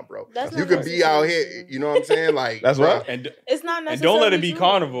not around, bro. That's You not could be out necessarily here, true. you know what I'm saying? Like That's bro, what? And It's not and necessarily don't let it be true.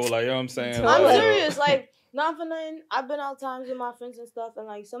 carnival, like, you know what I'm saying? I'm I'm Like, serious. Like, not for nothing. I've been out times with my friends and stuff, and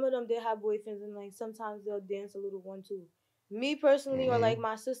like some of them did have boyfriends, and like sometimes they'll dance a little one too. Me personally, or like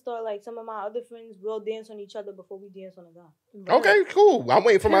my sister, or like some of my other friends, will dance on each other before we dance on a guy. Okay, cool. I'm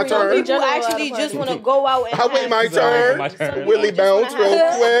waiting for my Some turn. people actually just want to go out and I wait my have turn. my turn. Some Willie people just bounce wanna real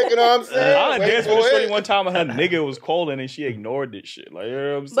have- quick, you know what I'm saying? I Wait danced with for a shorty it. one time and her nigga was calling and she ignored this shit. Like, you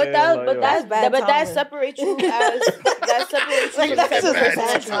know what I'm saying? But that, Like, but yo, that's bad but that timing. separates you as that separates you Like, from that's the just type of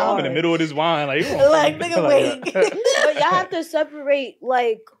bad person you timing. I'm in the are. middle of this wine. Like, Like, nigga, wait. But y'all have to separate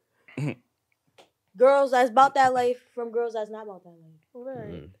like girls that's about that life from girls that's not about that life.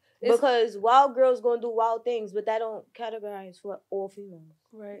 Right. Because wild girls gonna do wild things, but that don't categorize for all females.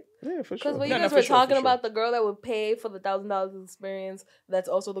 Right. Yeah, for Because sure. when you No, guys for were sure, talking for sure. about the girl that would pay for the $1,000 experience, that's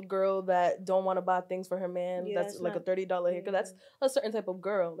also the girl that don't want to buy things for her man. Yeah, that's that's like not- a $30 haircut. That's a certain type of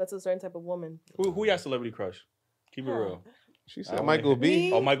girl. That's a certain type of woman. who your celebrity crush? Keep it real. She I said don't Michael wanna-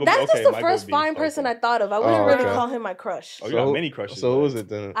 B. Oh, Michael That's B. just Okay, the Michael first B. fine person Okay. I thought of. I wouldn't Oh, really okay. call him my crush. Oh, you got many crushes. So who like. is it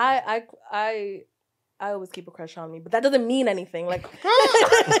then? I always keep a crush on me, but that doesn't mean anything. Like,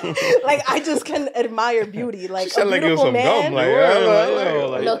 like I just can admire beauty. Like She sound a like it was beautiful some man. gum. Like,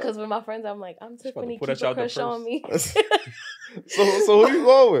 Like, No, because with my friends, I'm like, I'm about to Tiffany, put keep that a out there crush on me. so who you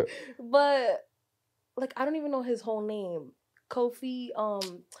going with? But like, I don't even know his whole name. Kofi,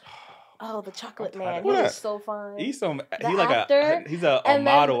 the chocolate man. He Who was that? so fine. He's some. The He's like actor, he's a and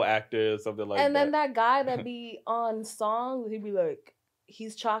then- model actor or something like and that. then that guy that be on songs, he'd be like,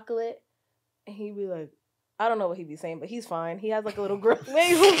 he's chocolate, and he'd be like, I don't know what he'd be saying, but he's fine. He has like a little girl.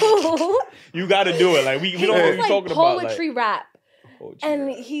 You got to do it. Like we He don't know what does you're like talking about. poetry rap. Poetry And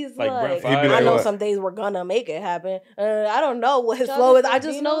rap. he's Like Brent like, Fires. He'd be I like know what? some days we're gonna make it happen. I don't know what his Childish flow is. I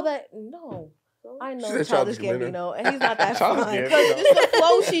just know Gambino? that no, I know said Childish Childish Gambino, and he's not that Childish fine. Gambino. Because it's the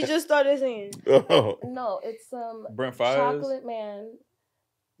flow she just started saying. Oh. No, it's Brent Fires. chocolate man.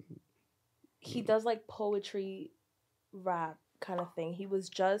 He does like poetry rap kind of thing. He was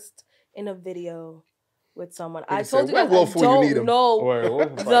just in a video with someone. I said, told you "Where guys I Wolf when you need don't him?" know Wait, what?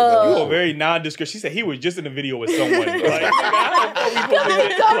 You the. were very nondescript. She said he was just in a video with someone. Like, I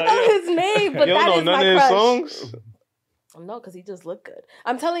I don't know his name, but You don't that know is none my of his crush. songs? No, because he just looked good.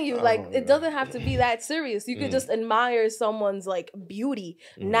 I'm telling you, like, Oh, it doesn't have to be that serious. You could just admire someone's like beauty.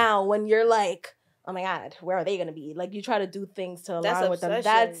 Now, when you're like, oh my god, where are they gonna be? Like, you try to do things to That's align with them. obsession.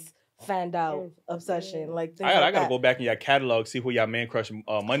 That's fanned out Yeah. obsession. Like, things I like gotta that. go back in your catalog, see who your man crush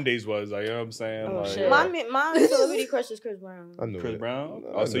Mondays was. Like, you know what I'm saying? Oh, like, shit. My celebrity crush is Chris Brown. I knew Chris it. Brown.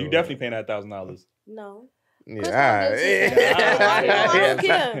 I Oh, so knew you it. definitely paying that $1,000. No. Yeah, Chris Brown alright. is just- I don't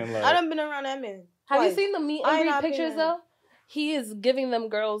Yeah. care. Like- I done been around that man. Have you Twice. seen the meet I and ain't greet not pictures paying. though? He is giving them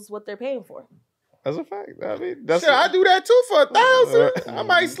girls what they're paying for. That's a fact. I mean, that's Shit, I do that too for $1,000. I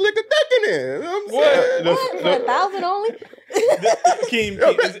might slick a dick in there. You know what I'm saying? What? For $1,000 only? Keem,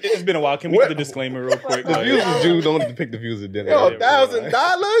 it's been a while. Can we get the disclaimer real quick? The Like, views of Jews don't depict the views of dinner. Yo, Yeah,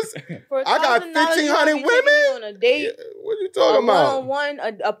 $1,000? For I got $1,000, you 1,500 might be taking women? me on a date, What you a talking about?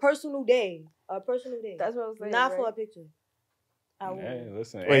 one-on-one, a personal day. A personal day. That's what I'm saying. Not right? for a picture. I won't. Hey,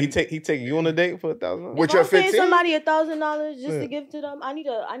 listen. Wait, and- he take you on a date for $1,000? With If your I'm paying 15? somebody $1,000 just Yeah. to give to them, I need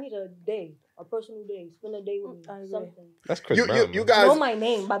a day, a personal day. Spend a day with me. I agree. Something. That's Chris You Brown. you man. guys, Know my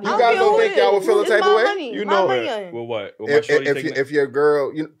name, Bobby. You I guys don't don't care think who it y'all would is. feel a It's type of my way? money. You My know money it. on it. Well, what? Well, my shorty taking if your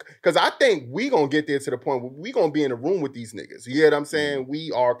girl, because I think we gonna get there to the point where we gonna be in a room with these niggas. You get what I'm saying?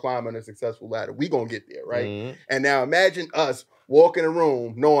 We are climbing a successful ladder. We gonna get there, right? Mhm. And now imagine us walking in a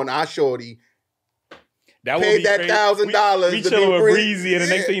room knowing our shorty that would paid be that crazy. $1,000 We to chilling be with free. Breezy, and the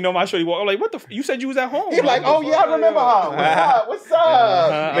next thing you know, my shorty walk. I'm like, what the? You said you was at home. He like, oh yeah, I remember her. What's up? What's up?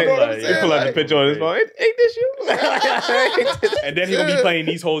 Uh-huh. You know what I'm Like, He saying? pull out the Like, picture on his phone. Ain't this you? And then he gonna be playing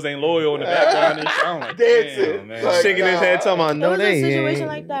These Hoes Ain't Loyal in the background and shit. I'm like, Dancing. damn, man. Like, Shaking his head, talking about, There no, was they a situation ain't.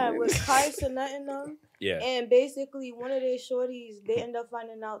 like that with Kai Sinette and them. Yeah. And basically, one of their shorties, they end up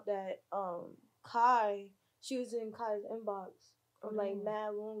finding out that Kai, she was in Kai's inbox from like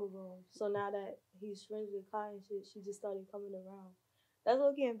mad long ago. So now that he's friends with Kai and shit, she just started coming around. That's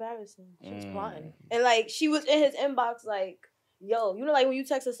looking embarrassing. She was plotting. And like she was in his inbox, like, yo, you know, like when you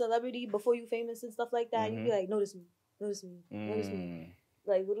text a celebrity before you famous and stuff like that, you be like, notice me, notice me, notice me.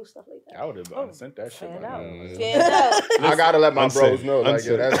 Like little stuff like that. I would have sent that shit. Fan by out. now. Stand out. I gotta let my Unsent. bros know. Like,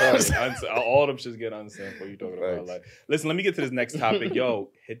 yeah, Unsent. that's us. All them shits get unsent for you talking about. Thanks. Like, listen, let me get to this next topic. Yo,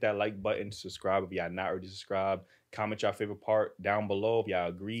 hit that like button, subscribe if y'all not already subscribed. Comment your favorite part down below. If y'all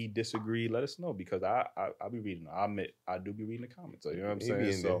agree, disagree, let us know because I'll be reading. I admit I do be reading the comments. So you know what I'm You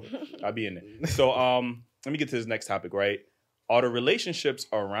be saying? in So I'll be in there. So let me get to this next topic. Right? Are the relationships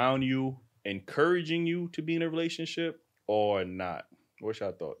around you encouraging you to be in a relationship or not? What's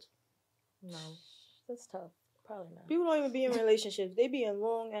your thoughts? No, that's tough. Probably not. People don't even be in relationships. They be in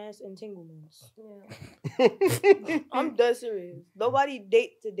long ass entanglements. Yeah. I'm dead serious. Nobody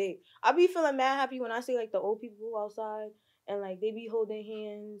date to date. I be feeling mad happy when I see like the old people outside and like they be holding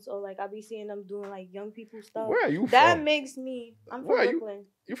hands, or like I be seeing them doing like young people stuff. Where are you That from? makes me. I'm Where from are you? Brooklyn.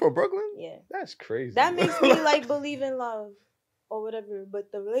 You from Brooklyn? Yeah. That's crazy. That makes me like believe in love or whatever.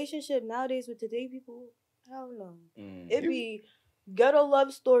 But the relationship nowadays with today people, hell no. It be ghetto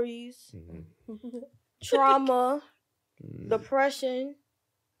love stories, trauma, depression,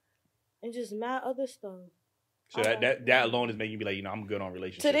 and just mad other stuff. So that alone is making you be like, I'm good on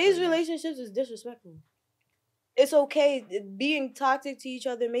relationships. Today's right relationships is disrespectful. It's okay. Being toxic to each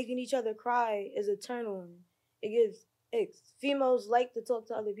other, making each other cry is a turn on. It gives icks. Females like to talk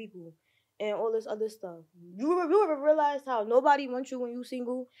to other people and all this other stuff. You ever realize how nobody wants you when you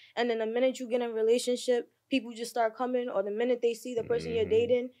single, and then the minute you get in a relationship, people just start coming, or the minute they see the person you're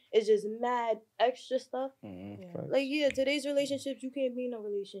dating, it's just mad extra stuff. Like, today's relationships, you can't be in a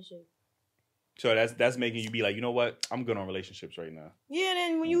relationship. So that's making you be like, you know what? I'm good on relationships right now. Yeah, and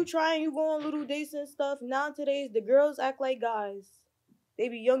then when you try and you go on little dates and stuff, nowadays the girls act like guys. They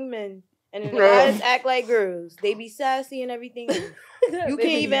be young men. And then the guys act like girls. They be sassy and everything. You can't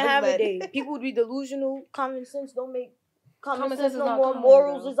even have a date. People would be delusional. Common sense don't make common sense no more.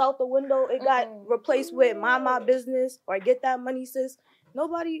 Morals is out the window. It got replaced with mind my business or get that money, sis.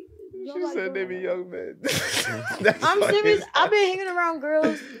 Nobody She said they be young men. I'm serious. I've been hanging around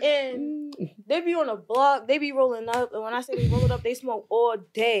girls and they be on a block. They be rolling up. And when I say they roll it up, they smoke all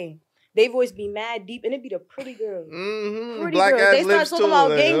day. They voice be mad deep, and it be the pretty girls. Pretty Black girls. They start talking about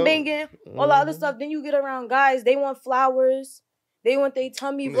gang banging, all the other Mm-hmm. stuff. Then you get around guys. They want flowers. They want their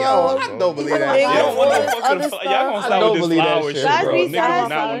tummy rubbed. I don't believe that. They Y'all want don't all want this no other fucking. Y'all gonna stuff. start with this believe that flower shit, shit, Guys bro. be Niggas sassy.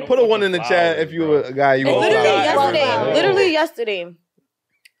 not want no Put a one fucking in the chat flowers, if you bro. a guy you And want flowers. literally yesterday,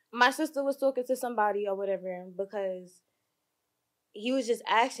 my sister was talking to somebody or whatever because he was just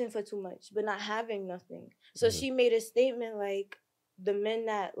asking for too much but not having nothing. So she made a statement like, the men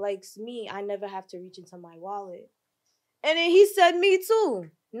that likes me, I never have to reach into my wallet. And then he said me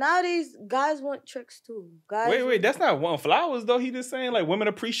too. Nowadays, guys want tricks too. Guys Wait, that's not wanting flowers though. He just saying like women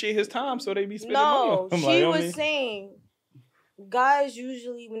appreciate his time, so they be spending money No, on him. she Like, was saying guys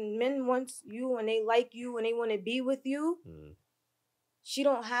usually, when men want you and they like you and they want to be with you, she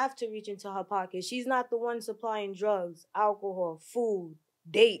don't have to reach into her pocket. She's not the one supplying drugs, alcohol, food,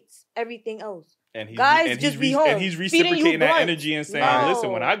 dates, everything else. And he's, guys just be home. and he's feeding you reciprocating that blunts. energy and saying, No.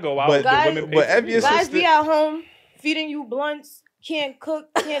 "Listen, when I go out, But the guys- women pay but for if me." your Guys sister- be at home feeding you blunts, can't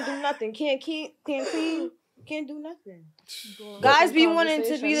cook, can't do nothing, can't clean, can't do nothing. Guys be wanting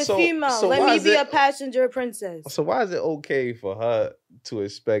to be the female. so Let why me is be it- a passenger princess. So why is it okay for her to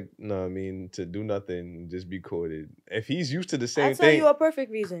expect, to do nothing and just be courted? If he's used to the same I'll tell thing. you a perfect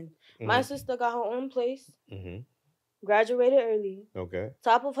reason. My Mhm. sister got her own place, Mhm. graduated early, Okay.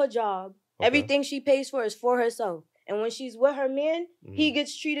 top of her job. Okay. Everything she pays for is for herself. And when she's with her man, he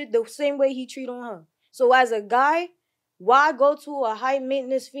gets treated the same way he treat on her. So as a guy, why go to a high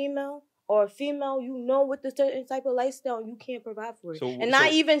maintenance female or a female with a certain type of lifestyle you can't provide for it?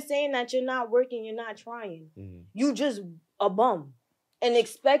 Not even saying that you're not working, you're not trying. You just a bum and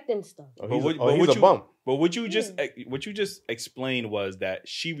expecting stuff. He's a bum. But what you just explained was that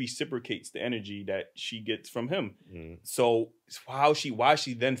she reciprocates the energy that she gets from him. So why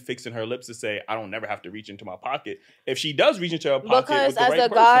she then fixing her lips to say, I don't never have to reach into my pocket? If she does reach into her pocket, Because with the as right a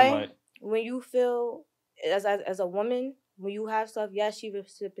person, guy, like, when you feel as a woman, when you have stuff, yes, she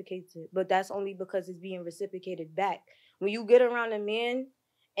reciprocates it, but that's only because it's being reciprocated back. When you get around a man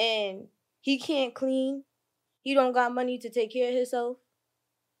and he can't clean, he don't got money to take care of himself,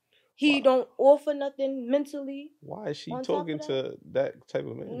 he don't offer nothing mentally. Why is she on top talking of to that type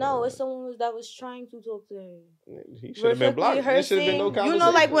of man? No, it's someone that was trying to talk to her. He should have been blocked. There should have been no conversation. You know,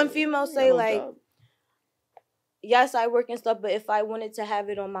 like when females He say, got no like, job. yes, I work and stuff, but if I wanted to have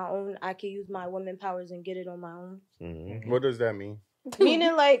it on my own, I could use my women powers and get it on my own. What does that mean?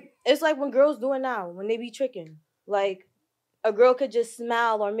 Meaning, like, it's like when girls do it now, when they be tricking. Like, a girl could just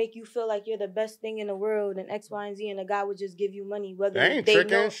smile or make you feel like you're the best thing in the world and X, Y, and Z, and a guy would just give you money. Whether They ain't they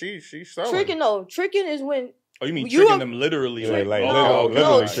tricking. know. She's selling. Tricking, no. Tricking is when... oh, you mean You tricking are- them literally? Like, No,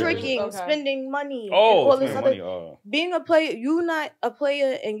 literally tricking, Okay. spending money. and Oh, all this spending other... money. Oh. Being a player, you not a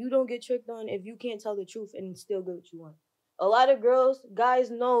player and you don't get tricked on if you can't tell the truth and still get what you want. A lot of girls,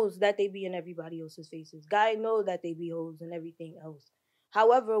 guys knows that they be in everybody else's faces. Guys know that they be hoes and everything else.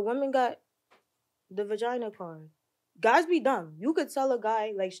 However, women got the vagina card. Guys be dumb. You could tell a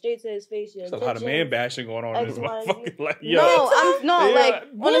guy like straight to his face. Your There's a lot of man bashing going on in this X, Y, motherfucker. Like, yo. No, Yeah, like on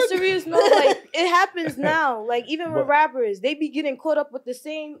a what? serious note, like it happens now. Like even with rappers, they be getting caught up with the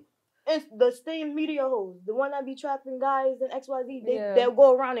same media hoes, the one that be trapping guys and XYZ. They'll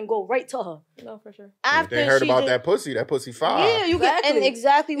go around and go right to her. No, for sure. After They heard she about just- that pussy. That pussy fire. Yeah, you get and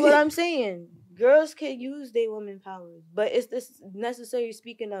exactly what I'm saying. girls can use their women powers, but it's this necessary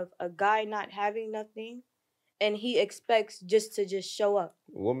speaking of a guy not having nothing, and he expects just to show up.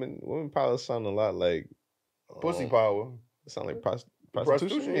 Woman power sound a lot like Pussy power. It sound like prostitution.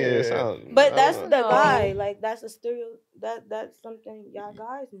 Prostitution, Yeah, yeah. it sound. But that's I the don't know. guy. Like that's a stereo. That's something y'all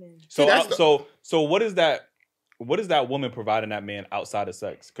guys, man. So, that's so what is that? What is that woman providing that man outside of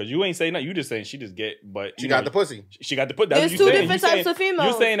sex? Because you ain't saying nothing. You just saying she just get, but She got the pussy. She got the pussy. That's There's what two you saying. different You types saying- of females.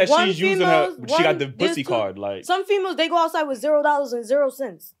 You're saying that One she's using her. females, She got one- the there's pussy two- card, like Some females they go outside with $0 and 0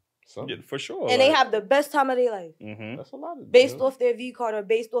 cents, yeah, for sure. and they have the best time of their life That's a lot of based off their V card or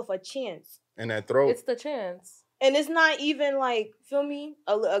based off a chance. And that throat. It's the chance. And it's not even like, feel me?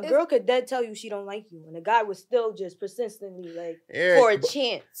 A girl could dead tell you she don't like you, and a guy would still just persistently like Yeah, for a but-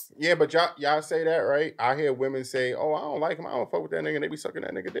 chance. Yeah, but y'all say that, right? I hear women say, "Oh, I don't like him. I don't fuck with that nigga." And they be sucking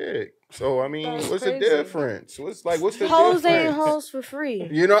that nigga dick. So I mean, That's what's crazy. the difference? What's the Hoes difference? ain't hoes for free.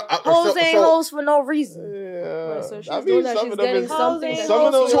 You know, Hoes ain't hoes for no reason. Yeah. Right, so she's I mean, doing that. some She's of them getting is- something. Hoes some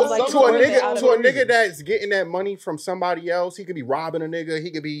of them- ain't to, hoes like to a worth it nigga out to of a reason. nigga that's getting that money from somebody else. He could be robbing a nigga.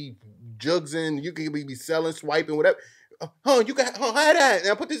 He could be jugsing. You could be selling, swiping, whatever. You can have that.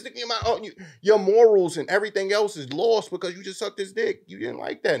 Now put this dick in my. Your morals and everything else is lost because you just sucked his dick. You didn't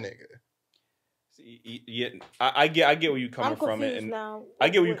like that nigga. Yeah, I get where you coming I'm from, confused and now. I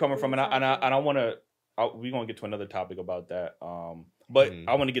get where you're What- coming what from, you and I talking want to. We're gonna get to another topic about that. But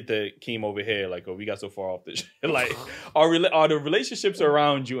I want to get the Keem over here. Like, we got so far off the shit. Like, are the relationships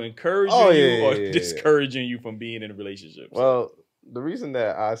around you encouraging you or discouraging you from being in a relationship? Well, the reason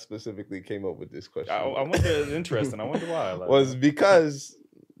that I specifically came up with this question, I wonder. It's interesting. I wonder why. Like, was because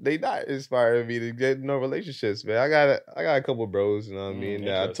they not inspiring me to get no relationships, man. I got a couple bros, you know what I mean,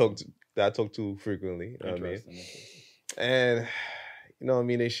 that I talk to frequently. You know what I mean? interesting. And you know what I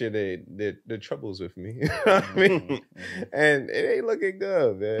mean, they share their troubles with me. You know what I mean? And it ain't looking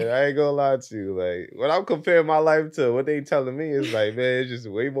good, man. I ain't gonna lie to you. Like, when I'm comparing my life to what they telling me, it's like, man, it's just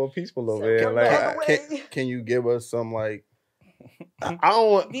way more peaceful over there. Come Like, the other Can you give us some like? I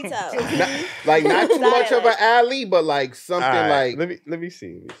don't want Details. not too much of an alley, but like something all right, like. let me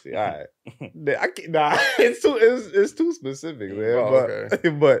see. All right, I can't, it's too specific, man. Oh,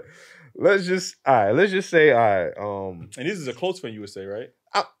 but, but let's just say And this is a close friend, you would say, right?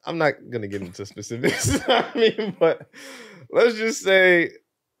 I'm not gonna get into specifics. I mean, but let's just say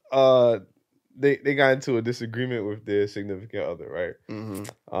they got into a disagreement with their significant other, right?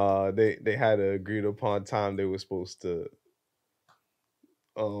 Mm-hmm. They had an agreed upon time they were supposed to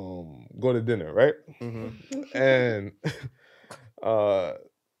go to dinner, right? Mm-hmm. And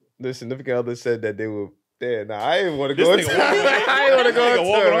the significant other said that they were there. Now I didn't want to This go. nigga I didn't want to go. Nigga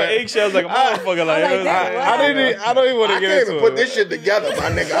walking on eggshells like a motherfucker. Like, like that. I don't even want to I get can't into even it. put this shit together, my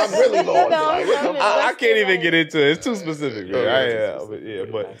nigga. I'm really lost. No, Like, what the I'm- fuck? I can't even get into it. It's too specific, man.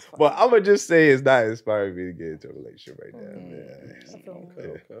 Okay. But I'm gonna just say it's not inspiring me to get into a relationship right now. Man.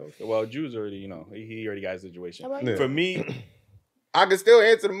 Okay. Well, Drew's already, he already got his situation. How about Yeah. you? For me, I can still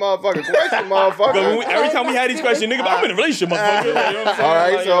answer the motherfucking question, but motherfucker. every time we had these questions, nigga, I'm in a relationship, motherfucker. Like, you know what I'm saying? All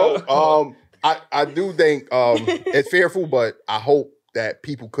right, Like, so I do think it's fearful, but I hope that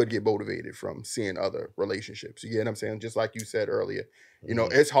people could get motivated from seeing other relationships. You get what I'm saying? Just like you said earlier, you know,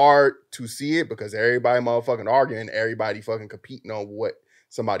 it's hard to see it because everybody motherfucking arguing, everybody fucking competing on what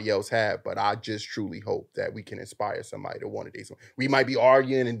somebody else have. But I just truly hope that we can inspire somebody to want to date someone. We might be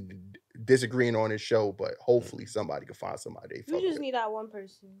arguing and disagreeing on this show, but hopefully somebody can find somebody they fuck You just with. need that one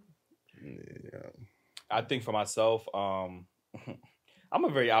person. Yeah. I think for myself, I'm a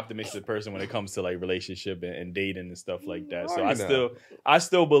very optimistic person when it comes to like relationship and dating and stuff like that. So I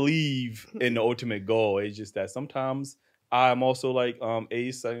still believe in the ultimate goal. It's just that sometimes I'm also like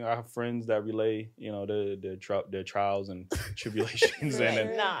Ace. I have friends that relay, their trials and tribulations,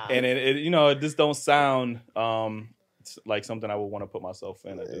 and it just don't sound like something I would want to put myself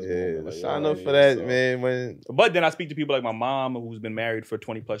in at this moment. Like, sign up for that, man. But then I speak to people like my mom, who's been married for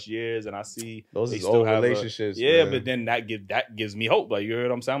 20 plus years, and I see Those they is still old have relationships. yeah, man. but then that gives me hope. Like, you know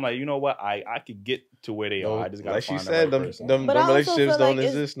what I'm saying? I'm like, you know what? I could get to where they are. I just gotta like she find said, the right person. them But I also relationships feel don't like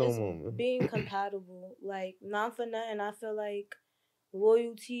exist no it's more. Man. being compatible, like not for nothing. I feel like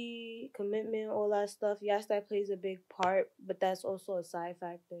loyalty, commitment, all that stuff. Yes, that plays a big part, but that's also a side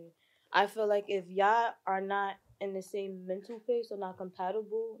factor. I feel like if y'all are not in the same mental pace or not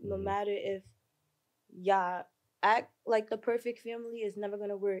compatible, no matter if y'all act like the perfect family, is never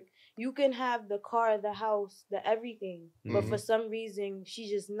gonna work. You can have the car, the house, the everything, but for some reason she's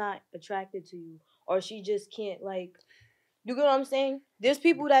just not attracted to you, or she just can't like. You get what I'm saying? There's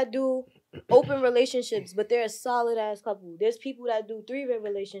people that do open relationships, but they're a solid ass couple. There's people that do 3-way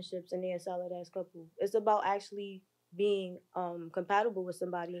relationships and they're a solid ass couple. It's about actually being compatible with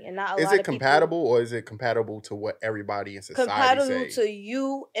somebody, and not a Is lot it of people compatible or is it compatible to what everybody in society compatible say? to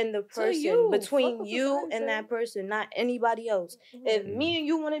you and the person, you. between Fuck what you society and say. that person, not anybody else. If Mm. me and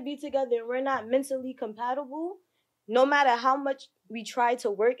you want to be together and we're not mentally compatible, no matter how much we try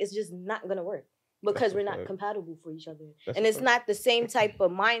to work, it's just not gonna work because That's a we're not fact. compatible for each other. That's And a it's fact. not the same type of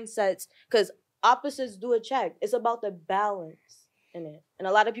mindsets, because opposites do attract. It's about the balance in it. And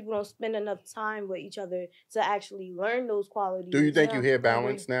a lot of people don't spend enough time with each other to actually learn those qualities. Do you think Yeah, you hear I agree.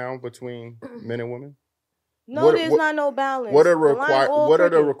 balance now between men and women? No, What- there's what- not no balance. What are The line all what are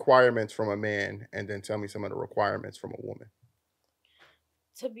the crooked. requirements from a man, and then tell me some of the requirements from a woman?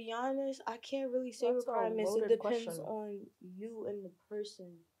 To be honest, I can't really say That's a requirements. It loaded depends question. on you and the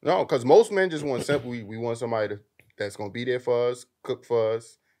person. No, because most men just want simple. We want somebody that's gonna be there for us, cook for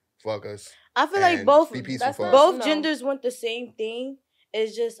us, fuck us. I feel like and both be peaceful that's for not- us. both No. genders want the same thing.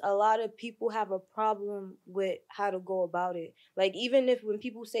 It's just a lot of people have a problem with how to go about it. Like, even if when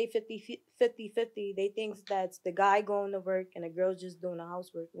people say 50-50, they think that's the guy going to work and the girl's just doing the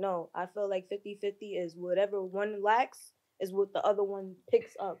housework. No, I feel like 50-50 is whatever one lacks is what the other one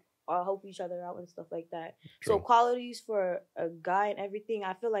picks up, or help each other out and stuff like that. So True. qualities for a guy and everything,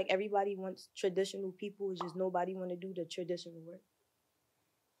 I feel like everybody wants traditional people. It's just nobody want to do the traditional work.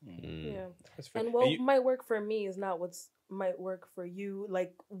 Mm. Yeah. That's fair. And what you- might work for me is not what's might work for you.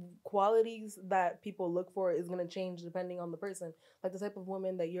 Like, qualities that people look for is gonna change depending on the person. Like, the type of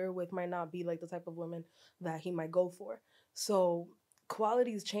woman that you're with might not be like the type of woman that he might go for. So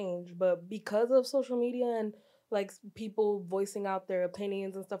qualities change, but because of social media and like people voicing out their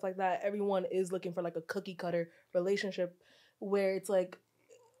opinions and stuff like that, everyone is looking for like a cookie cutter relationship where it's like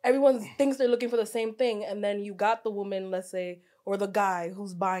everyone thinks they're looking for the same thing, and then you got the woman, let's say, or the guy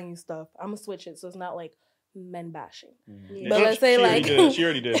who's buying you stuff. I'm gonna switch it so it's not like men bashing. Yeah. But let's say, like- she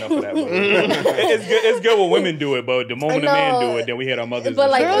already did enough of that. But it's good when women do it, but the moment a man do it, then we hit our mothers. But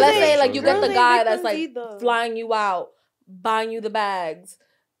and like, shit Girls let's that, say ain't- like so you it's get girls the like- ain't guy that's like victims either. flying you out, buying you the bags.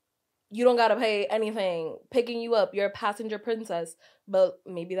 You don't gotta pay anything, picking you up. You're a passenger princess, but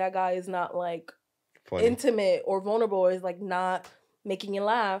maybe that guy is not like Funny. intimate or vulnerable, or is like not making you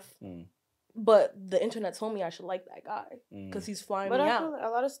laugh. Mm. But the internet told me I should like that guy because he's flying But me I out. feel like a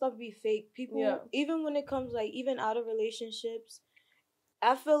lot of stuff be fake. People, Yeah. even when it comes like even out of relationships,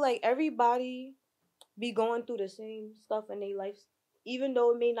 I feel like everybody be going through the same stuff in their life. Even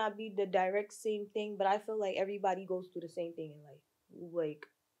though it may not be the direct same thing, but I feel like everybody goes through the same thing in life. Like,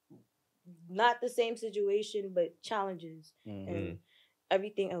 not the same situation, but challenges and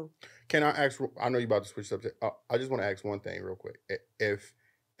everything else. Can I ask? I know you're about to switch subject. I just want to ask one thing real quick. If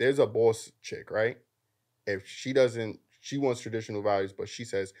there's a boss chick, right? If she wants traditional values, but she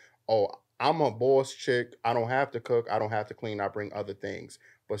says, "Oh, I'm a boss chick. I don't have to cook. I don't have to clean. I bring other things,"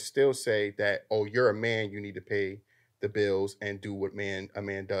 but still say that, "Oh, you're a man. You need to pay the bills and do what a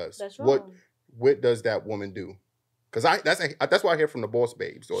man does." That's wrong. What does that woman do? Because that's what I hear from the boss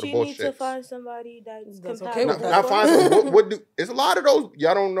babes or She the boss needs chicks. to find somebody that's That's compatible. okay with with Not that. her. find some, what do? It's a lot of those.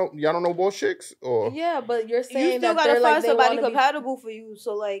 Y'all don't know boss chicks or Yeah, but you're You saying still that gotta they're find like they somebody want to be. compatible for you.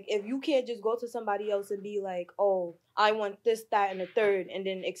 So like, if you can't just go to somebody else and be like, "Oh, I want this, that, and the third," and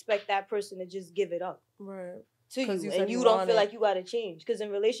then expect that person to just give it up Right. to 'Cause you, you said and you you don't want feel it. like you gotta change. Because in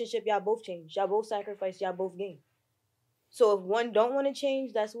relationship, y'all both change, y'all both sacrifice, y'all both gain. So if one don't want to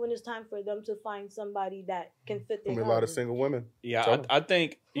change, that's when it's time for them to find somebody that can fit their a lot of values. single women. Yeah, So- I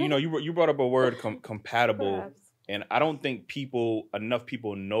think you brought up a word compatible, Perhaps. and I don't think enough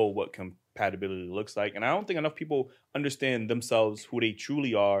people know what compatibility looks like, and I don't think enough people understand themselves, who they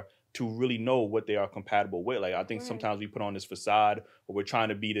truly are, to really know what they are compatible with. Like, I think Right. sometimes we put on this facade, or we're trying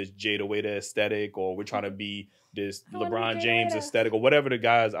to be this Jada Waiter aesthetic, or we're trying to be this I wanna be LeBron Jada James Waiter. aesthetic, or whatever the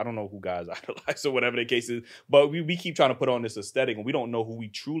guys, I don't know who guys idolize or whatever the case is, but we keep trying to put on this aesthetic, and we don't know who we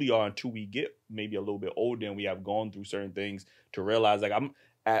truly are until we get maybe a little bit older and we have gone through certain things to realize, like, I'm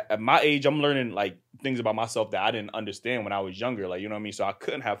at my age, I'm learning like things about myself that I didn't understand when I was younger. Like, you know what I mean? So I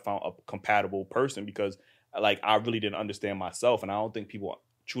couldn't have found a compatible person because like I really didn't understand myself. And I don't think people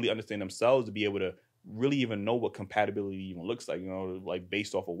truly understand themselves to be able to really even know what compatibility even looks like, you know, like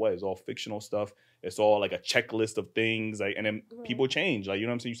based off of what? It's all fictional stuff. It's all like a checklist of things. Like, and then people change. Like, you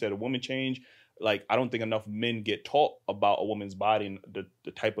know what I'm saying? You said a woman change. Like, I don't think enough men get taught about a woman's body and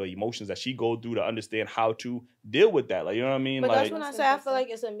the type of emotions that she go through to understand how to deal with that. Like, you know what I mean? But Like, that's when I say I feel like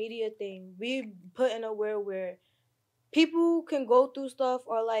it's a media thing. We put in a world where people can go through stuff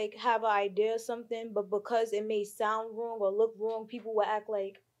or like have an idea of something, but because it may sound wrong or look wrong, people will act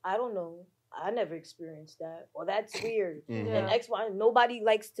like, I don't know, I never experienced that, or that's weird. Mhm. And X, Y, nobody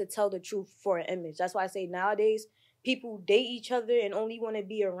likes to tell the truth for an image. That's why I say nowadays people date each other and only want to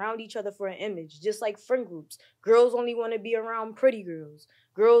be around each other for an image. Just like friend groups. Girls only want to be around pretty girls.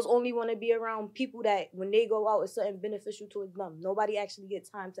 Girls only want to be around people that when they go out, it's something beneficial towards them. Nobody actually gets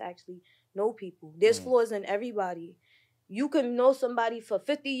time to actually know people. There's flaws in everybody. You can know somebody for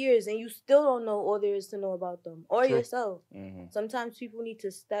 50 years and you still don't know all there is to know about them or yourself. Sometimes people need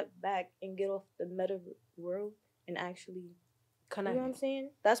to step back and get off the meta world and actually connect. You know what I'm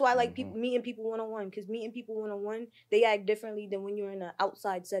saying? That's why I like people meeting people one-on-one, because meeting people one-on-one, they act differently than when you're in an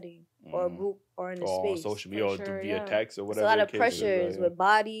outside setting or a group or in a space. On social media or via text or whatever. It's a lot of pressures with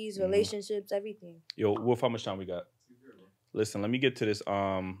bodies, relationships, everything. Yo, Wolf, how much time we got? Listen, let me get to this.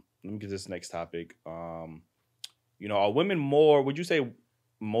 Next topic. You know, are women more? Would you say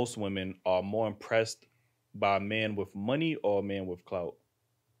most women are more impressed by a man with money or a man with clout?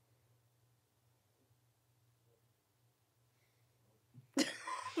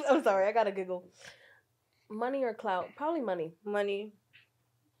 I'm sorry, I gotta giggle. Money or clout? Probably money. Money.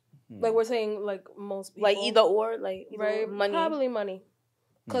 Like we're saying, like most people. Like either or, like right? Money. Probably money.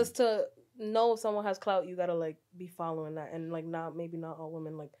 Because to know if someone has clout, you gotta like be following that, and like maybe not all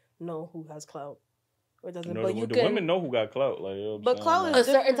women like know who has clout. Or doesn't, but the women know who got clout. Like, but clout is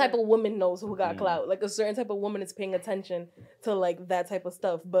a certain type of woman knows who got clout. Like a certain type of woman is paying attention to like that type of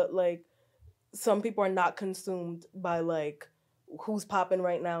stuff. But like some people are not consumed by like who's popping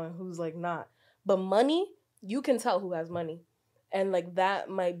right now and who's like not. But money, you can tell who has money, and like that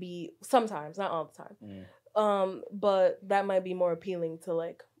might be sometimes, not all the time. But that might be more appealing to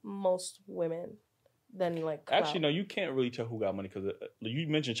like most women than like clout. Actually, no, you can't really tell who got money because you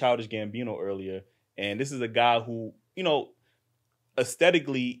mentioned Childish Gambino earlier. And this is a guy who, you know,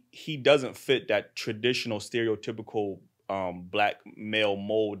 aesthetically, he doesn't fit that traditional stereotypical black male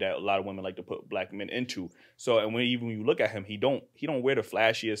mold that a lot of women like to put black men into. So, and when you look at him, he don't wear the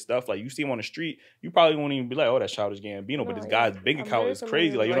flashiest stuff. Like you see him on the street, you probably won't even be like, oh, that's Childish Gambino. But this guy's bank account is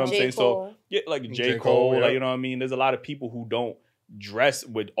crazy. Like, you know what I'm saying? So, yeah, like J. Cole, like, you know what I mean? There's a lot of people who don't dress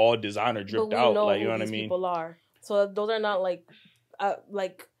with all designer dripped out. Like, you know what I mean? People are. So those are not like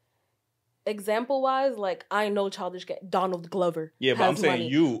example wise, like I know Donald Glover. Yeah, but I'm saying money.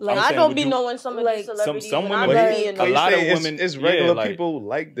 you. Like, I don't be knowing some of these celebrities. Some women, a lot of women, it's regular people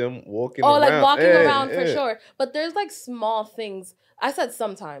like them walking. Oh, around. like walking around for sure. But there's like small things. I said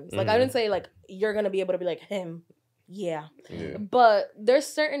sometimes. Like I didn't say like you're gonna be able to be like him. Yeah. But there's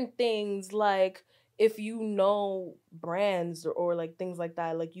certain things like if you know brands or like things like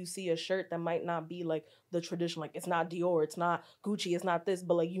that, like you see a shirt that might not be like the traditional, like it's not Dior, it's not Gucci, it's not this,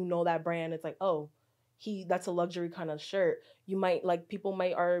 but like you know that brand, it's like, oh, that's a luxury kind of shirt. You might like people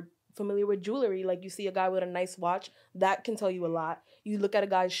are familiar with jewelry, like you see a guy with a nice watch, that can tell you a lot. You look at a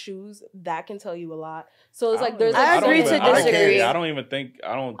guy's shoes, that can tell you a lot. So it's like there's I agree to disagree.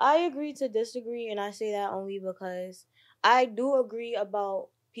 I agree to disagree, and I say that only because I do agree about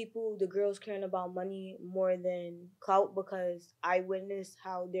the girls caring about money more than clout, because I witnessed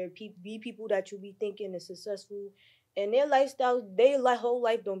how there be people that you be thinking is successful and their lifestyle, whole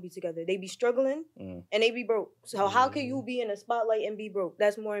life don't be together. They be struggling and they be broke. So how can you be in a spotlight and be broke?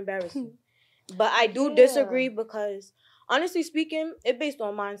 That's more embarrassing. But I do disagree because honestly speaking, it based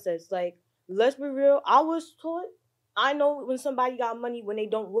on mindsets. Like, let's be real, I was taught, I know when somebody got money when they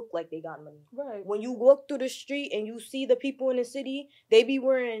don't look like they got money. Right. When you walk through the street and you see the people in the city, they be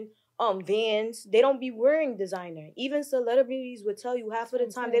wearing Vans. They don't be wearing designer. Even celebrities would tell you half of the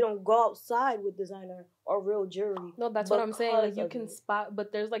time they don't go outside with designer or real jewelry. No, that's what I'm saying. Like you can spot,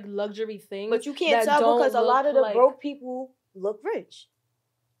 but there's like luxury things. But you can't tell because a lot of the broke people look rich.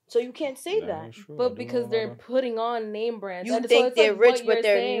 So you can't say that. But because they're putting on name brands. You think they're rich, but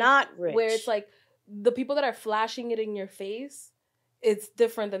they're not rich. Where it's like the people that are flashing it in your face, it's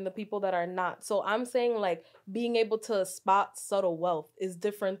different than the people that are not. So I'm saying like being able to spot subtle wealth is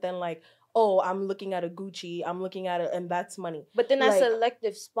different than like, oh, I'm looking at a Gucci, I'm looking at it, and that's money. But then that's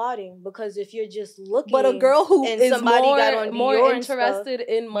selective spotting, because if you're just looking, but a girl who is more interested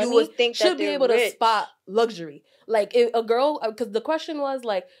in money, you would think should be able to spot luxury. Like if a girl, because the question was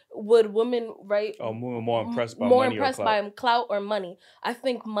like, would women more impressed by clout or money? I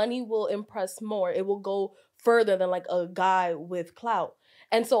think money will impress more. It will go further than like a guy with clout.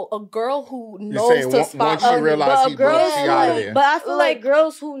 And so a girl who knows to spot, once she realizes but I feel like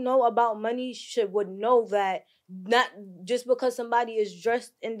girls who know about money would know that not just because somebody is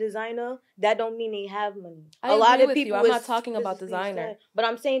dressed in designer, that don't mean they have money. A lot of people. I'm not talking about designer, but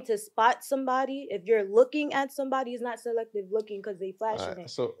I'm saying to spot somebody, if you're looking at somebody, it's not selective looking because they flashing it.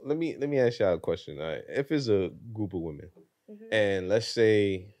 So let me ask y'all a question. All right? If it's a group of women, and let's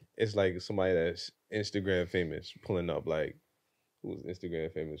say it's like somebody that's Instagram famous pulling up, like who's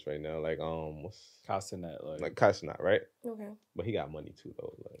Instagram famous right now? Like what's Castanet, like Castanet, right? Okay. But he got money too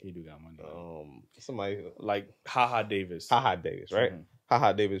though. Like he do got money. somebody Like Haha Davis. Haha Davis, right? Mhm.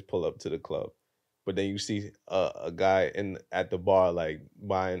 Haha Davis pull up to the club. But then you see a guy at the bar like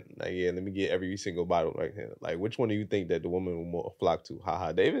buying like, yeah, let me get every single bottle right here. Like, which one do you think that the woman will more flock to?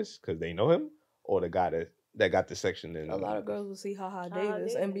 Haha Davis because they know him, or the guy that got the section in? A lot of girls will see Haha Davis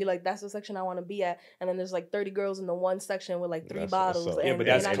Davis. and be like, "That's the section I want to be at." And then there's like 30 girls in the one section with like 3 bottles. so- and, Yeah, but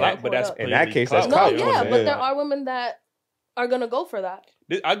that's and I clout. gotta But pull it that's up. In that case, that's no, clout. yeah, Yeah. but there are women that are gonna go for that.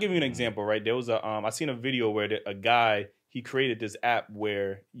 I'll give you an example, right? There was I seen a video where a guy, he created this app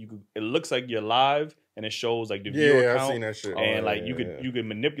where it looks like you're live and it shows like the viewer Yeah, count. I seen that shit. And Oh, like yeah. you could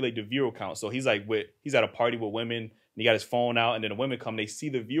manipulate the viewer count. So he's like he's at a party with women and he got his phone out and then the women come, they see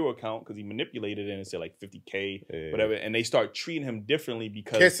the viewer count because he manipulated it and said like 50K, Yeah. whatever, and they start treating him differently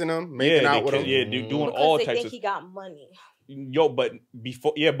because Kissing him, making out with him. Yeah, doing Because all they types think of he got money.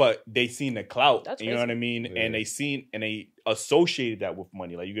 but they seen the clout. That's you know what I crazy. mean? Yeah. And they associated that with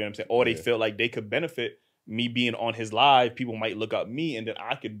money. Like you get what I'm saying? Or they Yeah. felt like they could benefit me being on his live. People might look up me and then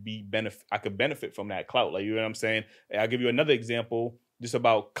I could benefit from that clout. Like you know what I'm saying? And I'll give you another example just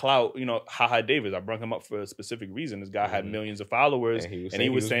about clout, Haha Davis. I brought him up for a specific reason. This guy had millions of followers, And he was and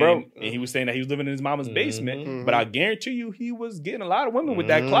saying he was saying that he was living in his mama's basement. But I guarantee you, he was getting a lot of women with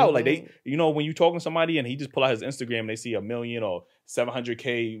that clout. Like they, when you talking to somebody and he just pull out his Instagram, and they see 1 million or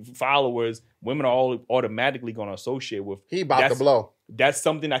 700K followers. Women are all automatically going to associate with. He about to blow. That's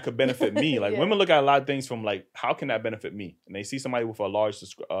something that could benefit me. Like Yeah. women look at a lot of things from like, how can that benefit me? And they see somebody with a large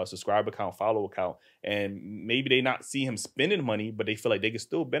subscriber count, follow account, and maybe they not see him spending money, but they feel like they can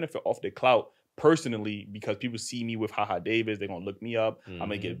still benefit off the clout personally because people see me with Haha Davis. They're gonna look me up. I'm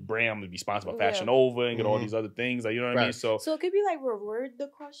gonna get brand. I'm gonna be sponsored by Fashion Yeah. Over and get all these other things. Like you know what I mean? Right. So So it could be like reword the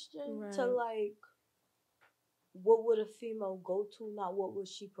question Right. to like, what would a female go to? Not what would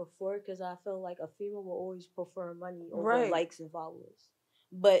she prefer? Because I feel like a female will always prefer money over Right. likes and followers.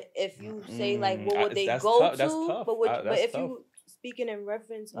 But if you say like, what would they that's go tough. to? That's tough. But That's if tough. you speaking in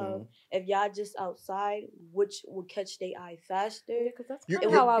reference of if y'all just outside, which would catch their eye faster? Because that's You-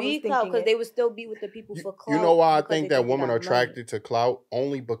 kind It of how I would was be clout thinking because it. they would still be with the people for clout. You know why I because think they that he women got are money. attracted to clout?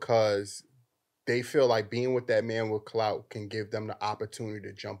 Only because they feel like being with that man with clout can give them the opportunity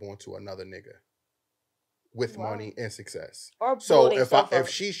to jump onto another nigga with Wow. money and success. Or So blow if theyself up.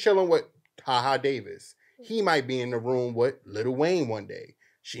 she's chilling with Haha Davis, he might be in the room with Lil Wayne one day.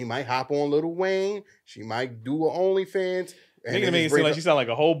 She might hop on Lil Wayne. She might do her OnlyFans. And Nigga they make it just seem bring like her- she sound like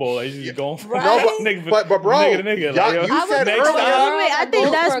a hobo. Like she's just going for Right? No, nigga, but bro, nigga to nigga. y'all- Like, you I said was, next earlier. stop. wait, I think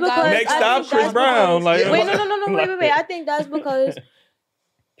Go that's for a guy. because Next I stop, think Chris that's Brown. because- Like, wait, no, like- wait. I think that's because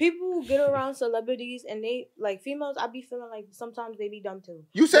people get around celebrities and they like females. I be feeling like sometimes they be dumb too.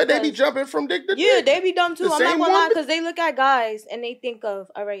 You said they be Because- jumping from dick to Yeah, dick. they be dumb too. The I'm not same gonna lie, one? because they look at guys and they think of,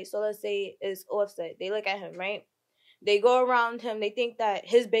 all right, so let's say it's Offset. They look at him, right? They go around him. They think that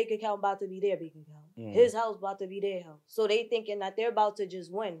his bank account about to be their bank account. His house about to be their house. So they thinking that they're about to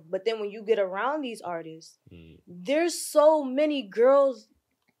just win. But then when you get around these artists, there's so many girls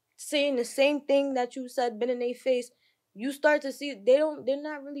saying the same thing that you said, been in their face. You start to see they're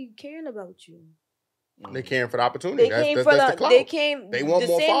not really caring about you. They came for the opportunity. They came that's for the the clout. they want the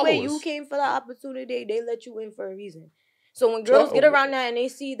more same way you followers. came for the opportunity, they let you in for a reason. So when girls get around that and they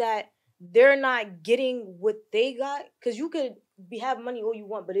see that they're not getting what they got, because you could have money all you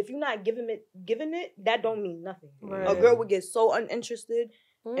want, but if you're not giving it, that don't mean nothing. Right. A girl would get so uninterested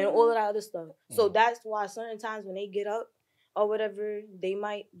and all of that other stuff. So Mm. that's why certain times when they get up or whatever, they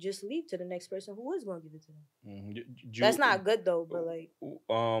might just leave to the next person who is going to give it to them. That's not good though, but like,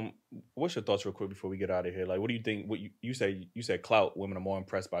 what's your thoughts real quick before we get out of here? Like, what do you think? What you said clout. Women are more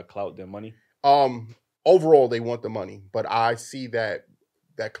impressed by clout than money. Overall, they want the money, but I see that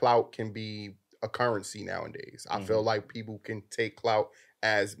clout can be a currency nowadays. I feel like people can take clout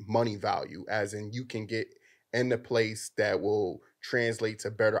as money value, as in you can get in the place that will translate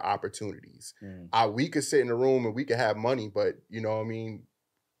to better opportunities. We could sit in a room and we could have money, but you know what I mean?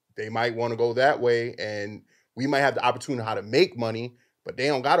 They might want to go that way, and we might have the opportunity how to make money, but they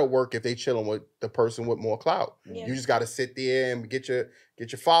don't got to work if they chilling with the person with more clout. Yeah. You just got to sit there and get your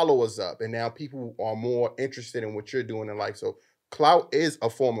followers up, and now people are more interested in what you're doing in life. So clout is a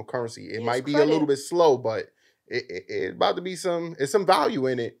form of currency. It It's might be a credit. little bit slow, but it's about to be some value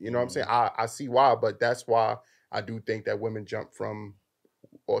in it. You know what I'm saying? I see why, but that's why I do think that women jump from,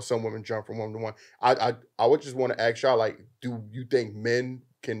 or some women jump from one to one. I would just want to ask y'all, like, do you think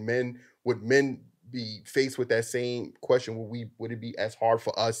would men be faced with that same question? Would it be as hard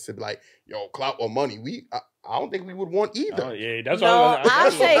for us to be like, yo, clout or money? I don't think we would want either. Oh, yeah, that's no, what I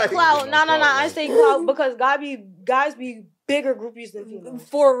say like- clout. No, I say clout because guys be bigger groupies than females.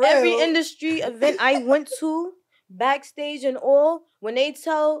 For real. Every industry event I went to, backstage and all, when they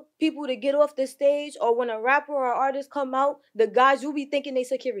tell people to get off the stage or when a rapper or artist come out, the guys, you be thinking they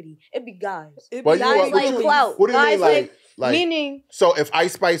security. It be guys. It But be you- Guys what like you- clout. what do you Guys mean, like- meaning, So if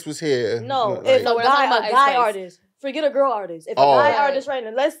Ice Spice was here, no, like- if No, a we're not talking guy, about a Ice guy Spice. artist, forget a girl artist. If a Oh. guy Right. artist right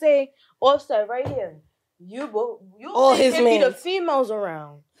now, let's say Offset right here, you All think his it be the mans. females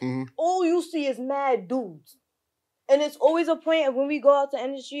around. Mhm. All you see is mad dudes. And it's always a point of when we go out to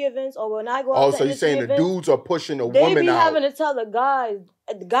industry events or when I go out Oh, to so you're industry saying the events, dudes are pushing the they women be out? having to tell the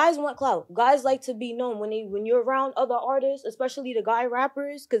guys want clout. Guys like to be known when you're around other artists, especially the guy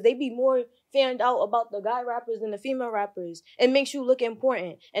rappers, because they be more fanned out about the guy rappers than the female rappers. It makes you look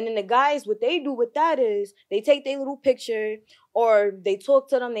important. And then the guys, what they do with that is they take their little picture or they talk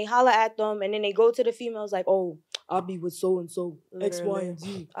to them, they holler at them, and then they go to the females like, oh, I'll be with so and so, X, Y, and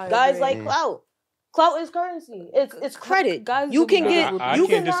Z. I Guys agree. like Mm. clout. Clout is currency. It's credit. Guys You do can be get good. I you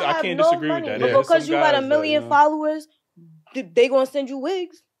can't cannot I have can't no disagree with money, that. but Yeah, there's because some you got a guys that, million you know. followers, they gonna send you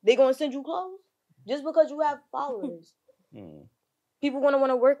wigs. They gonna send you clothes just because you have followers. Mm. People want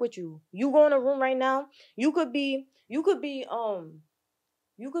to work with you. You go in a room right now. You could be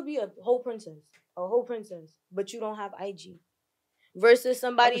a whole princess, but you don't have IG. Versus I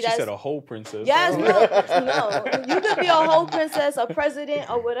somebody thought that's you said a whole princess. yes, Oh. no. You could be a whole princess, a president,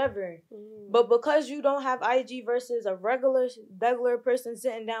 or whatever. But because you don't have IG versus a regular person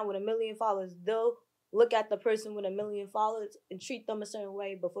sitting down with 1 million followers, they'll look at the person with 1 million followers and treat them a certain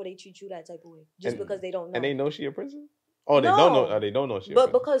way before they treat you that type of way. Just And- because they don't know. And they know she a princess? Oh, they No. don't know. They don't know she a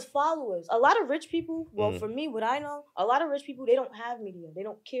But princess. because followers, a lot of rich people, well, Mm. for me, what I know, a lot of rich people, they don't have media. They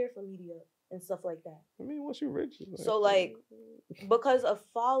don't care for media and stuff like that. I mean, once you rich. it's So, like, because of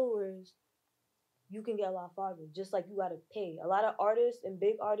followers, you can get a lot farther. Just like you got to pay. A lot of artists and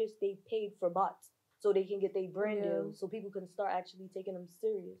big artists, they paid for bots so they can get their brand Yeah. deals so people can start actually taking them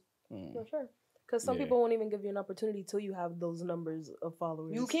serious. Mm. For sure. Because some Yeah. people won't even give you an opportunity till you have those numbers of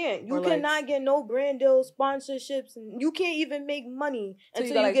followers. You can't. You Or, like, cannot get no brand deals, sponsorships, and you can't even make money till until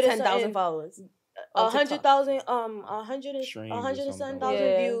you got like get 10,000 followers. on TikTok. 100,000, Streams or 107,000 something.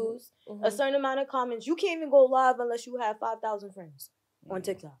 Yeah. views, Mhm. a certain amount of comments. You can't even go live unless you have 5,000 friends on Mm.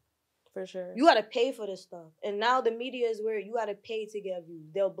 TikTok. For sure. You gotta pay for this stuff, and now the media is where you gotta pay to get views.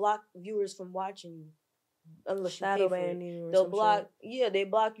 They'll block viewers from watching you unless you shadow pay for it. ban you or They'll some block, shit. they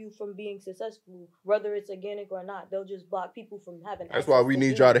block you from being successful, whether it's organic or not. They'll just block people from having. That's why we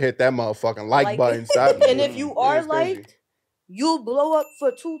need y'all to hit that motherfucking like Like- button. Stop. And if you are It's crazy. liked, you'll blow up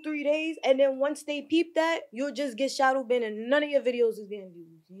for 2-3 days, and then once they peep that, you'll just get shadow banned, and none of your videos is getting views.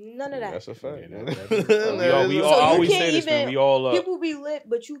 None of that. That's a fact. Yeah, man. that- That we is all, a So I you always can't say this, man. even- We all People be lit,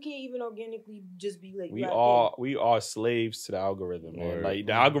 but you can't even organically just be lit. You we gotta pay. are slaves to the algorithm, man. Word. Like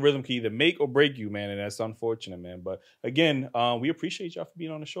the algorithm can either make or break you, man, and that's unfortunate, man. But again, we appreciate y'all for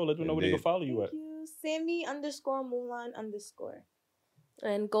being on the show. Let them know where they can Indeed. follow you at. Thank you. Sammy_Mulan_.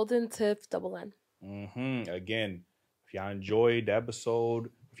 And Golden Tip _N. Again, if y'all enjoyed the episode,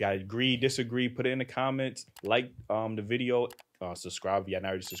 if y'all agree, disagree, put it in the comments. Like the video, subscribe if y'all not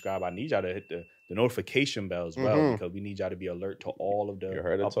already subscribed. I need y'all to hit the notification bell as well Mhm. because we need y'all to be alert to all of the. You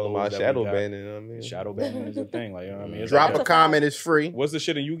heard her talking uploads about that we shadow got. banning. You know what I mean? Shadow banning is a thing, like you know what I mean. It's Drop like a comment, it's free. What's the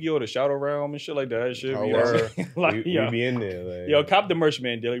shit in Yu-Gi-Oh? The Shadow Realm and shit like that. That shit. Oh, You know what I'm word. saying? Like, we yo, be in there. Like, yo, cop the merch,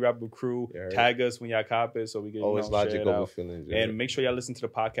 man. Dailyrapupcrew. You heard? Tag us when y'all cop it so we can. always you know, share logic it over out. feelings. And make sure y'all listen to the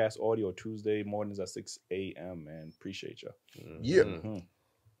podcast audio Tuesday mornings at 6 a.m. Man, appreciate y'all. Yeah. Mhm.